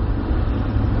whatnot.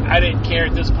 I didn't care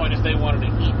at this point if they wanted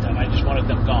to eat them. I just wanted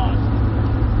them gone.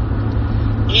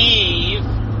 Eve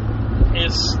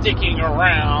is sticking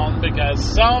around because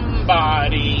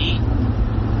somebody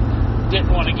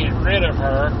didn't want to get rid of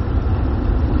her.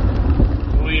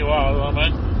 Who you are,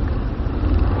 woman?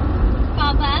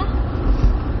 Papa.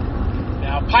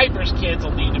 Now, Piper's kids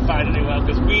will need to find a new home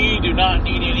because we do not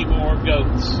need any more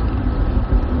goats,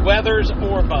 wethers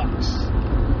or bucks.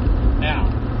 Now,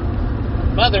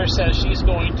 Mother says she's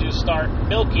going to start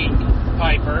milking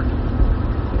Piper,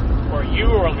 or you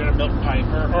are going to milk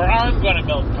Piper, or I'm going to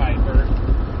milk Piper,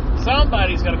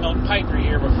 somebody's got to milk Piper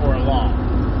here before long.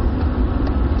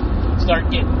 Start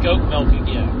getting goat milk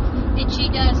again. And she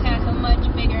does have a much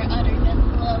bigger udder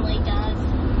than Lily does.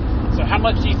 So how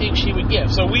much do you think she would give?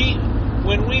 So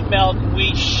when we milk,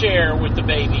 we share with the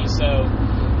babies. So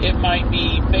it might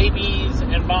be babies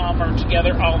and mom are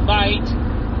together all night.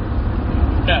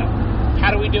 No.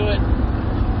 How do we do it?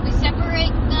 We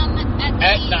separate them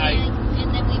at night.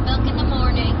 And then we milk in the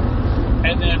morning.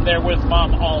 And then they're with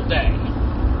mom all day.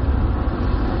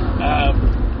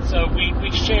 So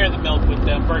we share the milk with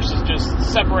them versus just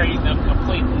separating them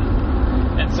completely.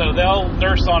 And so they'll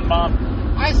nurse on mom.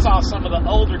 I saw some of the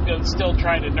older goats still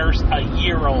trying to nurse a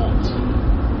year-old.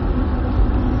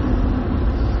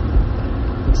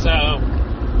 So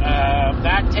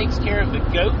that takes care of the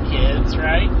goat kids,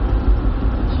 right?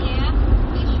 Yeah,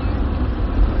 we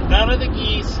sure. None of the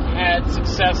geese had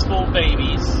successful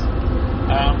babies.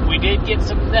 We did get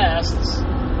some nests,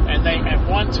 and at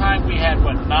one time we had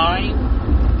 9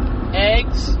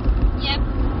 eggs? Yep.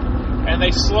 And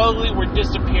they slowly were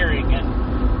disappearing, and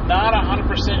not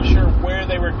 100% sure where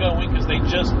they were going because they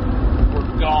just were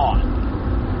gone.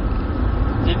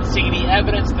 Didn't see any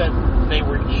evidence that they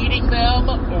were eating them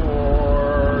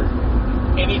or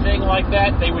anything like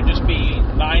that. They would just be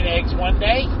 9 eggs one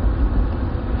day,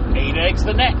 8 eggs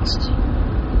the next.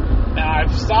 Now, I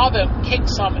saw them kick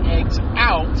some eggs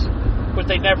out, but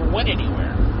they never went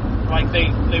anywhere. Like they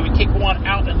would kick one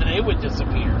out and then it would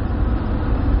disappear.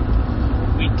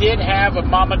 We did have a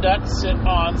mama duck sit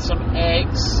on some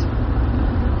eggs,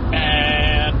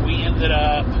 and we ended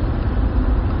up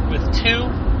with 2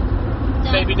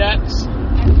 baby ducks.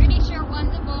 I'm pretty sure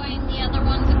one's a boy and the other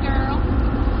one's a girl.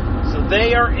 So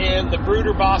they are in the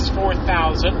Brooder Boss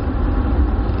 4000,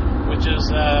 which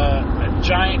is a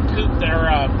giant coop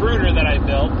brooder that I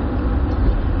built.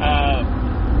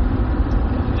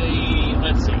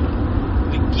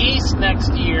 The geese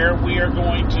next year, we are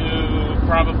going to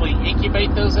probably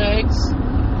incubate those eggs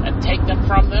and take them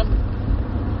from them.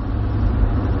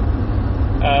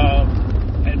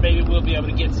 And maybe we'll be able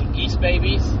to get some geese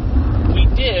babies.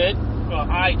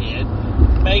 I did,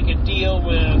 make a deal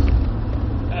with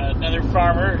another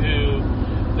farmer who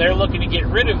they're looking to get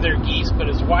rid of their geese, but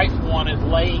his wife wanted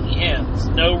laying hens,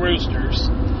 no roosters.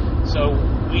 So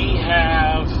we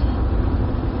have,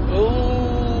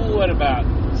 about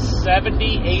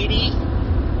 70, 80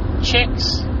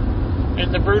 chicks in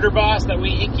the Brooder Boss that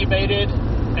we incubated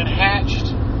and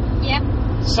hatched. Yep.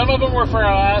 Some of them were for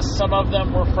us, some of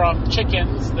them were from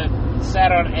chickens that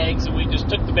sat on eggs, and we just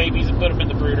took the babies and put them in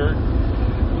the brooder.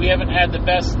 We haven't had the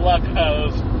best luck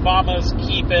of mamas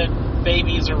keeping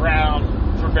babies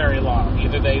around for very long.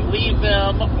 Either they leave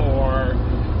them or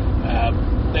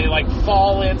they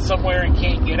fall in somewhere and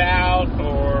can't get out,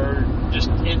 or just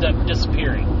end up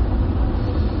disappearing.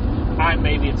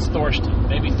 Maybe it's Thorsten.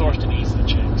 Maybe Thorsten eats the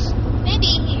chicks. Maybe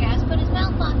he has put his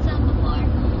mouth on some before.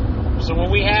 So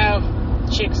when we have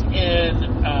chicks in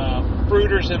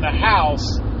brooders in the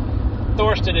house,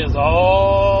 Thorsten is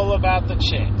all about the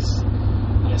chicks.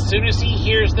 As soon as he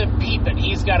hears them peeping,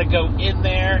 he's got to go in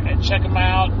there and check them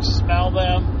out, smell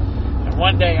them. And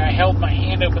one day I held my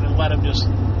hand open and let him just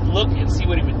look and see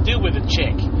what he would do with a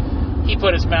chick. He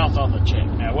put his mouth on the chick.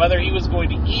 Now, whether he was going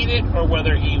to eat it or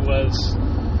whether he was,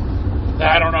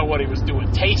 I don't know what he was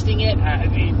doing, tasting it.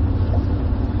 He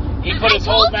put his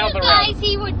whole mouth around. I told you guys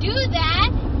he would do that.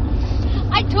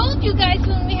 I told you guys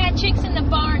when we had chicks in the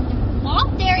barn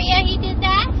loft area, he did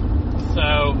that.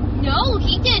 So. No,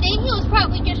 he didn't. He was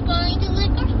probably just going to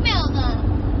lick or smell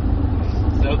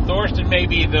them. So Thorsten may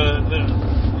be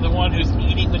the one who's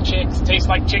eating the chicks. Tastes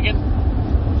like chicken.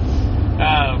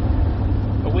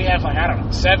 But we have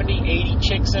 70, 80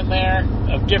 chicks in there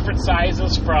of different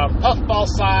sizes, from puffball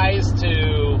size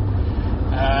to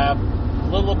a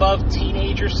little above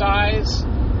teenager size.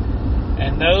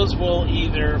 And those will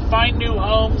either find new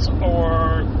homes,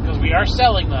 or, because we are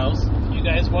selling those, if you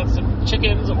guys want some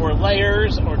chickens or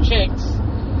layers or chicks,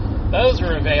 those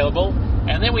are available.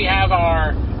 And then we have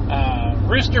our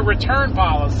rooster return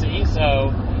policy.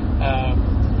 So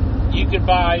you could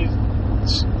buy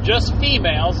just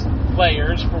females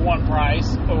layers for one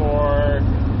price, or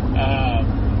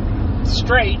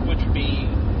straight, which would be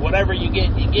whatever you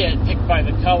get, picked by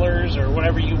the colors or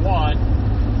whatever you want.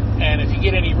 And if you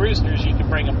get any roosters, you can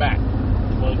bring them back.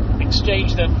 We'll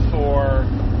exchange them for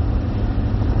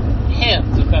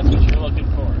hens, if that's what you're looking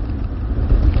for.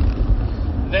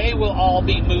 They will all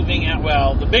be moving out.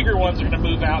 Well, the bigger ones are going to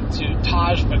move out to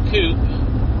Tajma Coop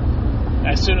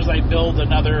as soon as I build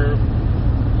another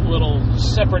little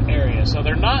separate area. So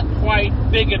they're not quite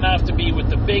big enough to be with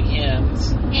the big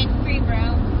hens. And free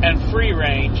roam. And free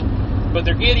range. but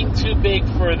they're getting too big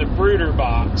for the brooder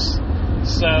box.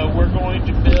 So we're going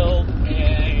to build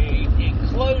a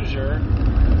enclosure,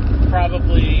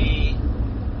 probably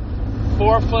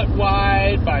 4 foot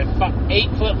wide by 8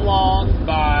 foot long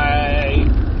by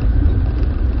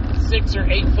 6 or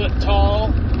 8 foot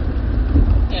tall,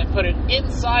 and put it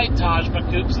inside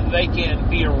Tajma Coop so they can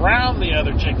be around the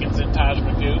other chickens in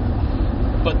Tajma Coop,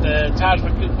 but the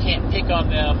Tajma Coop can't pick on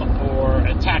them or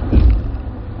attack them.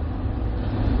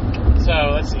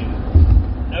 So let's see,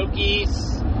 no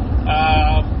geese.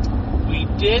 We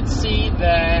did see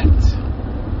that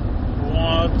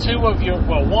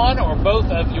one or both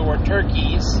of your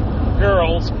turkeys,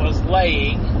 girls, was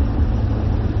laying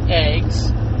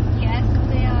eggs. Yes,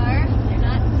 they are. They're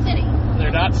not sitting.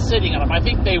 They're not sitting on them. I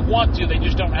think they want to, they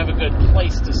just don't have a good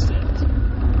place to sit.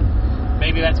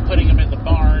 Maybe that's putting them in the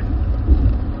barn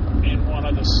in one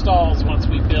of the stalls once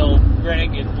we build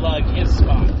Greg and Lug his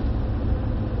spot.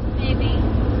 Maybe.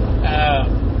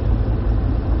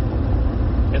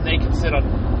 And they can sit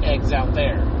on eggs out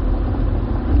there.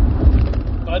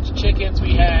 Bunch of chickens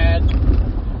we had.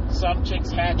 Some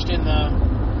chicks hatched in the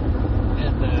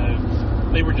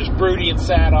they were just broody and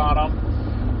sat on them.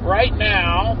 Right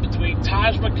now, between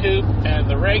Tajma Coop and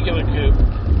the regular coop,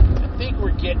 I think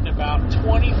we're getting about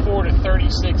 24 to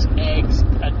 36 eggs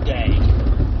a day.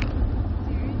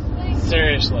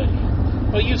 Seriously.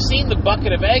 Well, you've seen the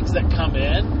bucket of eggs that come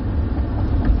in.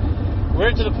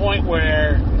 We're to the point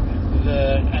where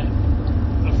the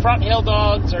front hill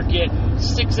dogs are getting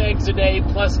 6 eggs a day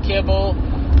plus kibble.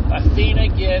 Athena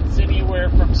gets anywhere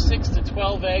from 6 to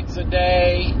 12 eggs a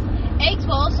day. Eggs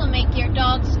will also make your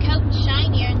dog's coat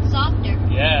shinier and softer.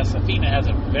 Yes, Athena has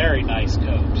a very nice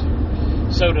coat.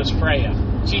 So does Freya.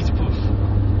 She's poof.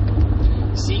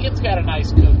 Segan's got a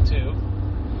nice coat too.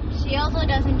 She also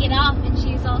doesn't get off, and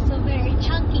she's also very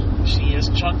chunky. She is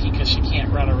chunky because she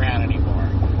can't run around anymore.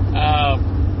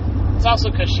 It's also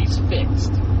because she's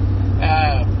fixed.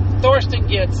 Thorsten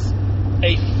gets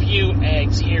a few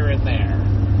eggs here and there.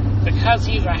 Because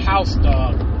he's a house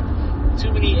dog,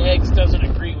 too many eggs doesn't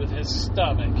agree with his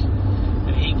stomach,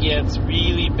 and he gets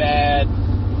really bad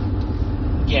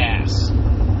gas.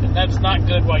 And that's not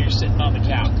good while you're sitting on the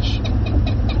couch.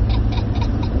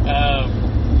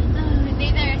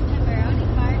 Neither is pepperoni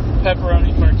farts.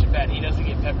 Pepperoni farts are bad. He doesn't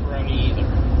get pepperoni either.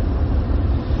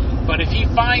 But if he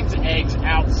finds eggs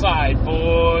outside,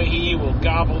 boy, he will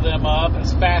gobble them up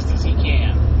as fast as he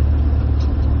can.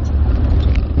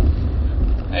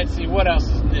 Let's see, what else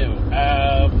is new?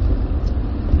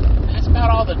 That's about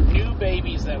all the new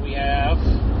babies that we have.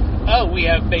 Oh, we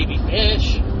have baby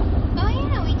fish. Oh,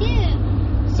 yeah, we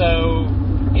do. So,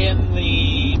 in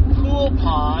the pool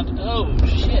pond... Oh,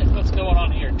 shit, what's going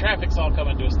on here? Traffic's all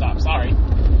coming to a stop, sorry.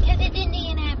 Because it's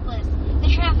Indianapolis. The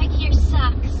traffic here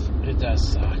sucks. It does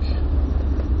suck.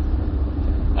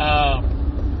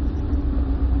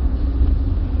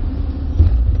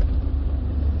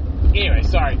 Anyway,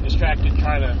 sorry, distracted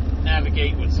trying to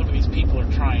navigate what some of these people are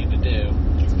trying to do.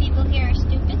 Because people here are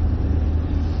stupid.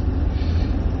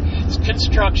 It's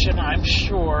construction, I'm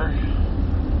sure.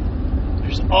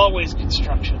 There's always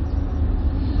construction.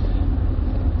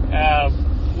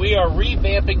 We are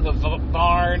revamping the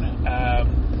barn.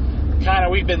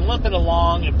 We've been limping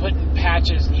along and putting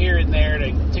patches here and there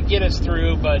to get us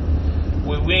through, but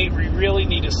we really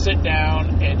need to sit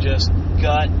down and just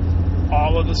gut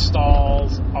all of the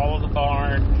stalls, all of the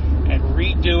barn, and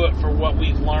redo it for what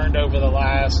we've learned over the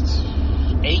last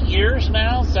 8 years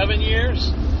now, 7 years.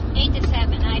 8 to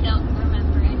 7, I don't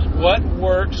remember anymore. What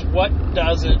works, what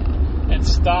doesn't, and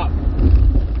stop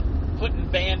putting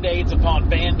Band-Aids upon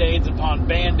Band-Aids upon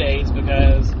Band-Aids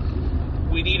because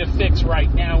we need a fix right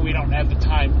now. We don't have the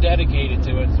time dedicated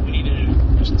to it. So we need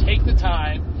to just take the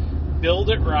time, build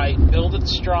it right, build it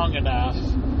strong enough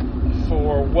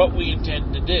for what we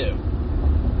intend to do.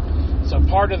 So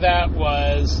part of that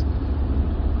was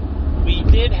we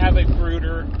did have a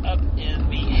brooder up in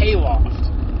the hayloft,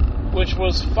 which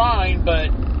was fine,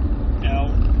 but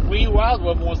Wee Wild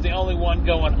Woman was the only one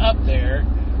going up there.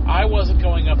 I wasn't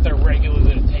going up there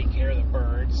regularly to take care of the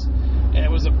birds, and it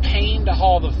was a pain to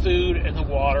haul the food and the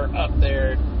water up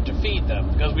there to feed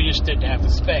them because we just didn't have the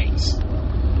space.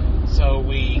 So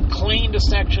we cleaned a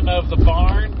section of the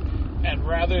barn, and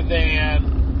rather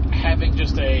than having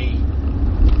just a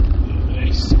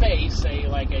space,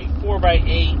 like a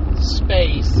 4x8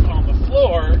 space on the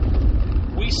floor,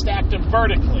 we stacked them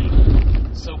vertically.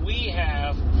 So we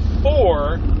have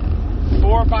 4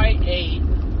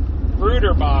 4x8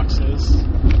 brooder boxes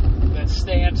that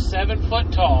stand 7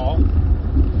 foot tall,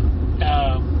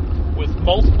 with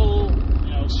multiple,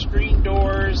 screen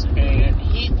doors and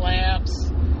heat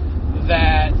lamps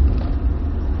that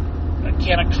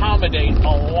accommodate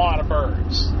a lot of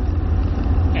birds.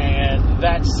 And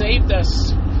that saved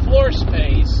us floor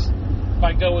space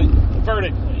by going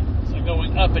vertically, so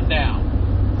going up and down.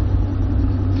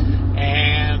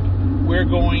 And we're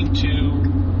going to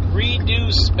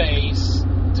redo space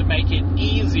to make it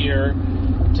easier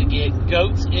to get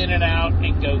goats in and out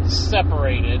and goats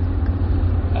separated.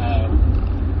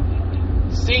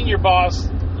 Senior boss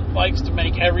likes to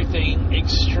make everything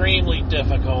extremely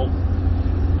difficult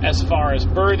as far as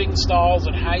birthing stalls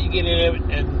and how you get in it.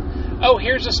 And, oh,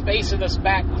 here's a space in this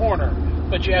back corner,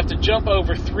 but you have to jump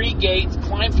over 3 gates,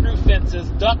 climb through fences,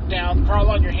 duck down, crawl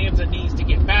on your hands and knees to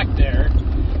get back there.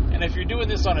 And if you're doing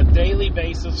this on a daily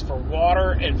basis for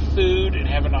water and food and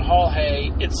having to haul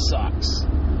hay, it sucks.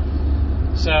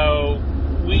 So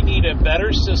we need a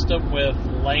better system with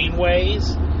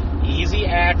laneways, easy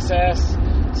access,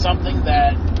 something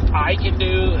that I can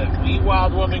do, that we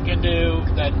Wild Woman can do,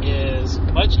 that is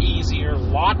much easier.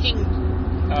 Locking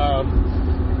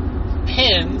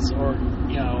pens or,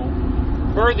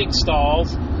 birthing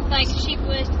stalls. Like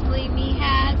Sheepless Sleepy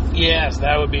has? Yes,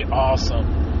 that would be awesome.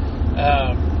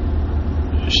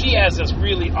 She has this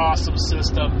really awesome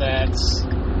system that's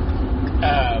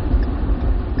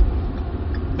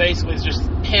basically it's just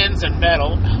pins and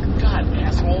metal. Oh, God,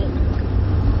 asshole.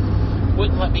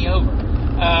 Wouldn't let me over.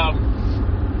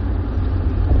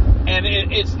 And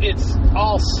it's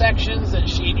all sections that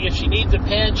if she needs a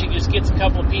pen, she just gets a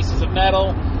couple of pieces of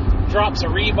metal, drops a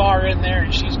rebar in there,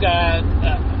 and she's got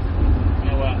a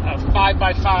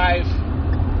 5x5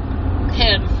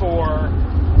 pen for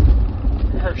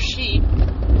her sheep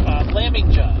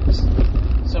lambing jugs.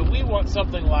 So we want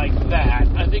something like that.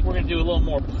 I think we're going to do a little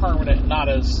more permanent, not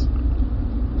as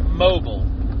mobile.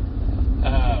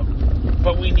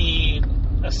 But we need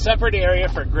a separate area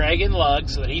for Greg and Lug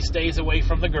so that he stays away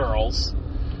from the girls.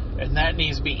 And that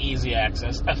needs to be easy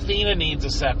access. Athena needs a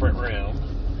separate room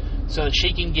so that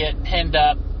she can get penned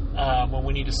up when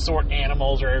we need to sort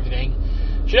animals or everything.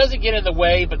 She doesn't get in the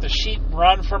way, but the sheep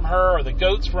run from her or the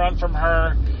goats run from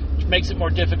her, which makes it more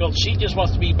difficult. She just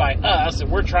wants to be by us,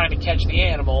 and we're trying to catch the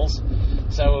animals.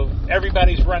 So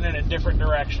everybody's running in different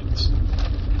directions.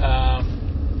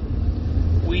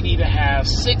 We need to have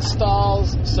 6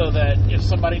 stalls so that if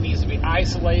somebody needs to be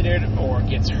isolated or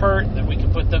gets hurt, that we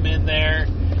can put them in there.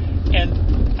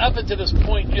 And up until this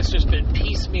point, it's just been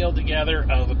piecemeal together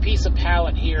of a piece of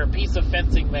pallet here, a piece of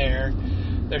fencing there.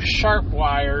 There's sharp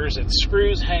wires and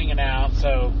screws hanging out.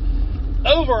 So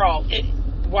overall,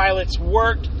 while it's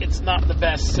worked, it's not the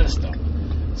best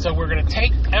system. So we're going to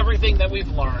take everything that we've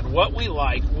learned, what we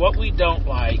like, what we don't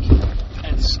like,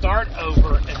 and start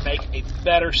over and make a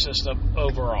better system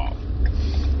overall.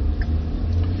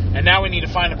 And now we need to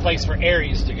find a place for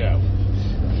Aries to go,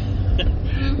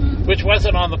 which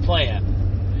wasn't on the plan.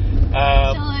 So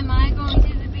am I going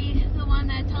to be the one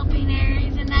that's helping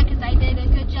Aries in that? Because I did a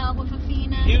good job with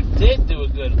Athena. You did do a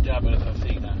good job with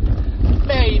Athena.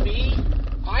 Maybe.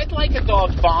 I'd like a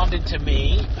dog bonded to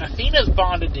me. Athena's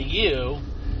bonded to you.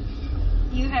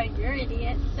 You had your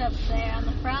idiots up there on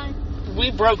the front.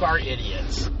 We broke our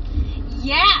idiots.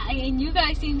 Yeah, and you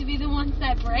guys seem to be the ones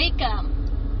that break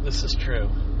them. This is true.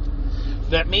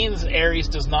 That means Aries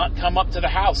does not come up to the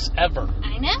house, ever.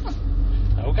 I know.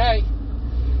 Okay.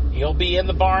 He'll be in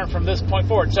the barn from this point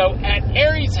forward. So at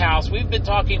Aries' house, we've been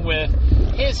talking with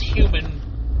his human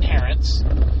parents,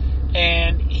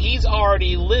 and he's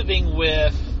already living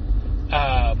with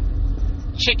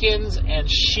chickens and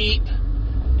sheep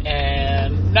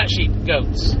and, not sheep,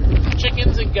 goats.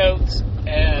 Chickens and goats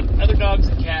and other dogs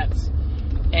and cats.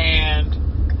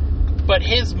 But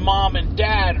his mom and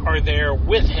dad are there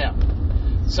with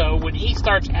him. So when he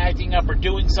starts acting up or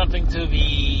doing something to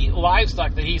the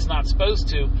livestock that he's not supposed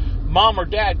to, mom or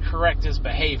dad correct his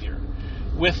behavior.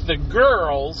 With the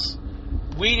girls,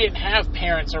 we didn't have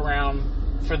parents around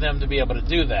for them to be able to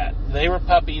do that. They were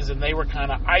puppies and they were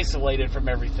kind of isolated from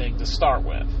everything to start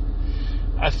with.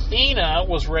 Athena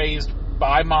was raised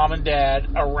by mom and dad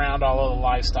around all of the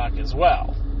livestock as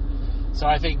well. So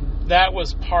I think that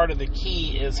was part of the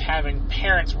key, is having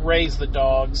parents raise the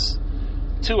dogs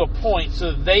to a point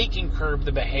so that they can curb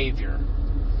the behavior.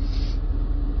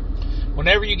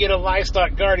 Whenever you get a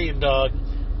livestock guardian dog,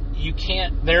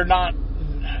 they're not,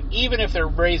 even if they're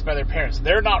raised by their parents,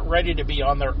 they're not ready to be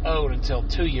on their own until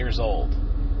 2 years old.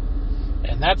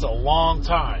 And that's a long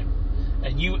time.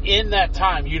 And in that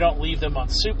time, you don't leave them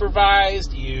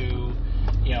unsupervised. You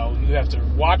have to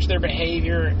watch their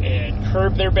behavior and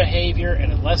curb their behavior.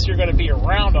 And unless you're going to be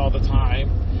around all the time,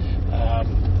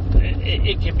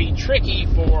 it can be tricky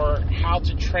for how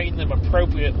to train them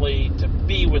appropriately to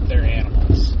be with their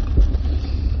animals.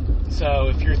 So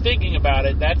if you're thinking about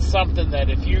it, that's something that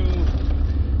if you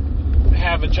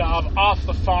have a job off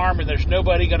the farm and there's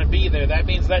nobody going to be there, that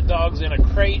means that dog's in a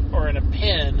crate or in a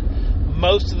pen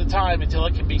most of the time until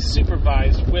it can be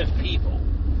supervised with people.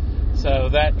 So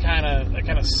that kind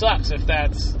of sucks if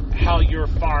that's how your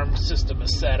farm system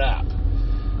is set up.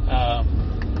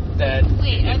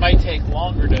 It might take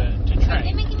longer to train. Are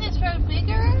they making this road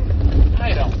bigger?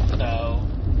 I don't know.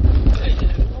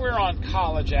 We're on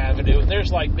College Avenue, and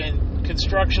there's been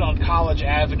construction on College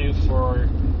Avenue for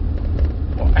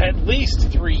at least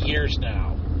 3 years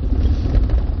now.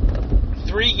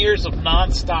 3 years of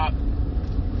nonstop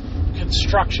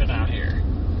construction out here.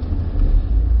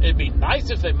 It'd be nice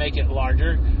if they make it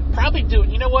larger. Probably do it.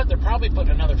 You know what? They're probably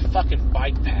putting another fucking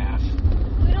bike path.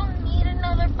 We don't need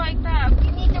another bike path.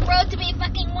 We need the road to be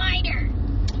fucking wider.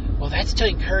 Well, that's to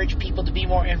encourage people to be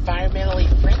more environmentally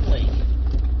friendly.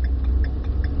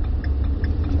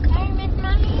 Environment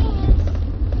my hands.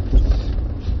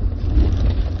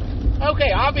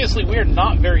 Okay, obviously we're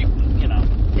not very,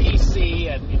 PC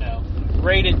and,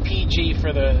 rated PG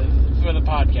for the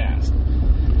podcast.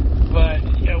 But,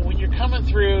 when you're coming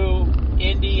through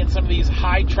Indy and some of these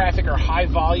high traffic or high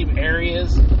volume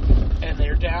areas, and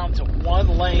they're down to one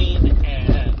lane,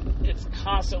 and it's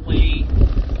constantly,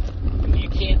 you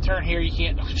can't turn here, you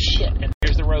can't, oh shit, and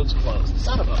here's the road's closed.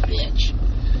 Son of a bitch.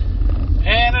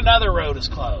 And another road is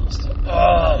closed.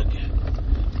 Ugh.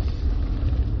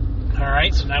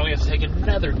 Alright, so now we have to take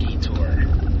another detour.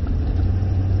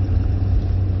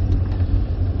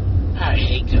 I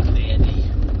hate coming to Indy.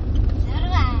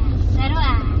 So do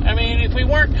I. I mean, if we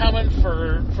weren't coming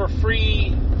for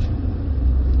free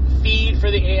feed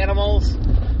for the animals,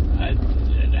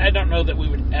 I don't know that we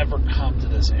would ever come to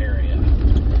this area.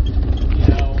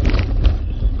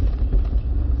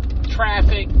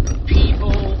 Traffic,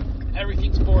 people,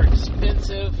 everything's more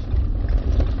expensive.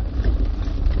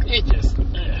 It just,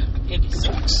 Indy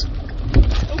sucks.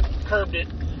 Oh, curbed it.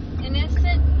 And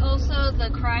isn't also the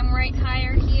crime rate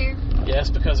higher here? Yes,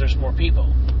 because there's more people.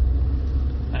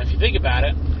 Now, if you think about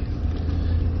it,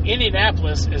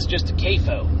 Indianapolis is just a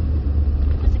CAFO.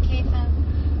 What's a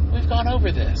CAFO? We've gone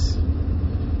over this.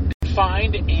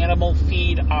 Confined Animal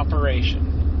Feed Operation.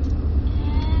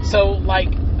 So,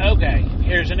 okay,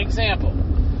 here's an example.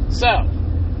 So,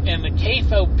 in the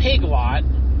CAFO pig lot,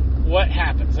 what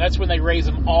happens? That's when they raise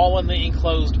them all in the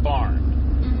enclosed barn.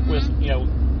 Mm-hmm. With,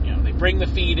 they bring the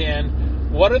feed in.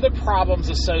 What are the problems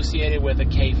associated with a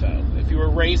CAFO if you were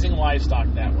raising livestock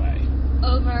that way?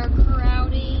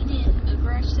 Overcrowding and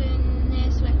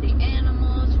aggressiveness with the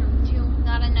animals,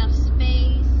 not enough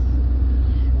space.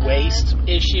 Waste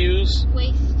issues.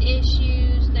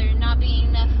 There not being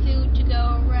enough food to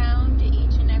go around to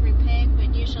each and every pig,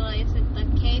 but usually it's at the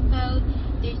CAFO.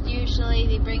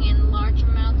 They bring in large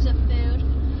amounts of food.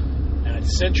 And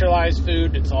it's centralized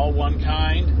food, it's all one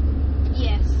kind.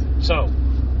 Yes. So,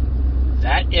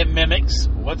 it mimics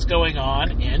what's going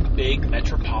on in big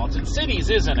metropolitan cities,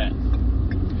 isn't it?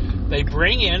 They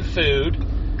bring in food,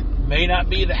 may not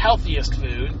be the healthiest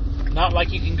food, not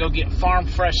like you can go get farm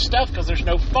fresh stuff because there's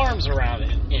no farms around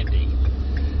in Indy.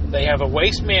 They have a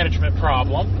waste management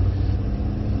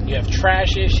problem. You have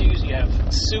trash issues, you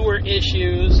have sewer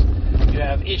issues, you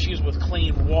have issues with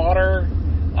clean water,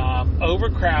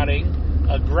 overcrowding,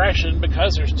 aggression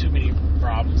because there's too many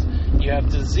problems. You have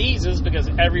diseases because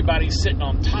everybody's sitting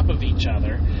on top of each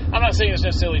other. I'm not saying it's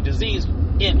necessarily disease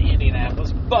in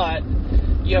Indianapolis, but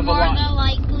you have a lot more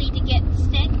likely to get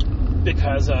sick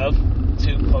because of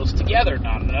too close together,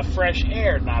 not enough fresh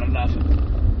air, not enough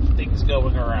things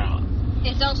going around.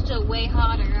 It's also way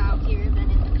hotter out here than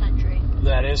in the country.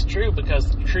 That is true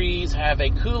because trees have a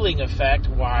cooling effect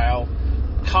while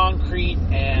concrete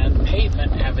and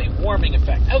pavement have a warming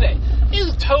effect. Okay, this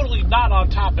is totally not on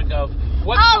topic of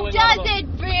what's going on. Oh, does it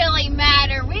really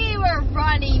matter? We were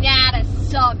running out of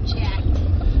subject.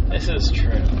 This is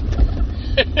true.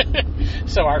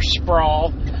 So our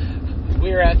sprawl,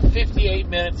 we're at 58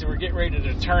 minutes and we're getting ready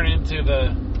to turn into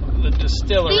the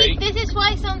distillery. See, this is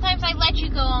why sometimes I let you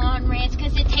go on rants,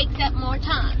 because it takes up more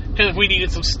time. Because we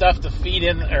needed some stuff to feed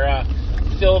in or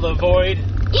fill the void.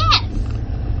 Yes.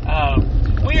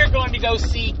 We are going to go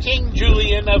see King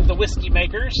Julian of the Whiskey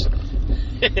Makers.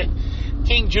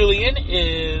 King Julian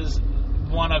is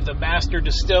one of the master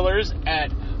distillers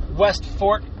at West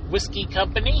Fork Whiskey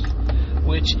Company,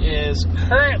 which is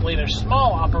currently, their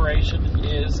small operation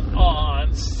is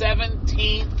on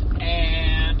 17th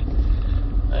and,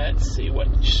 let's see,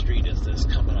 what street is this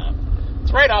coming up?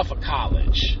 It's right off of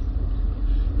College.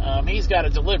 He's got a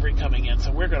delivery coming in,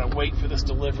 so we're going to wait for this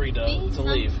delivery to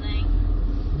leave.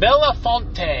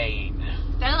 Bellefontaine.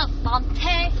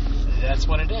 Bellefontaine? That's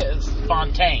what it is.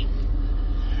 Fontaine.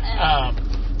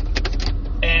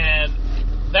 And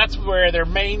that's where their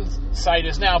main site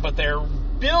is now, but they're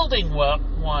building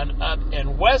one up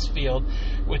in Westfield,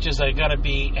 which is going to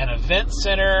be an event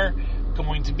center,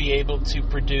 going to be able to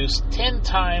produce 10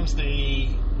 times the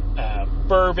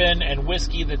bourbon and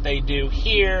whiskey that they do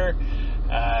here.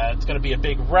 It's going to be a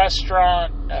big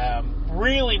restaurant.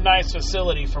 Really nice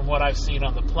facility from what I've seen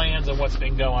on the plans and what's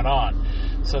been going on.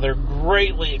 So they're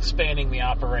greatly expanding the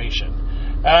operation.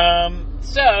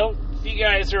 So if you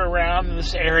guys are around in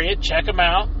this area, check them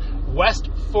out. West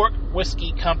Fork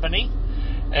Whiskey Company.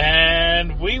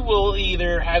 And we will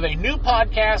either have a new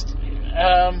podcast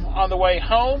on the way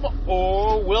home,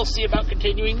 or we'll see about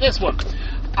continuing this one.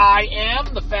 I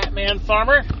am the Fat Man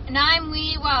Farmer. And I'm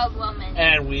Wee Wild Woman.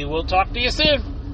 And we will talk to you soon.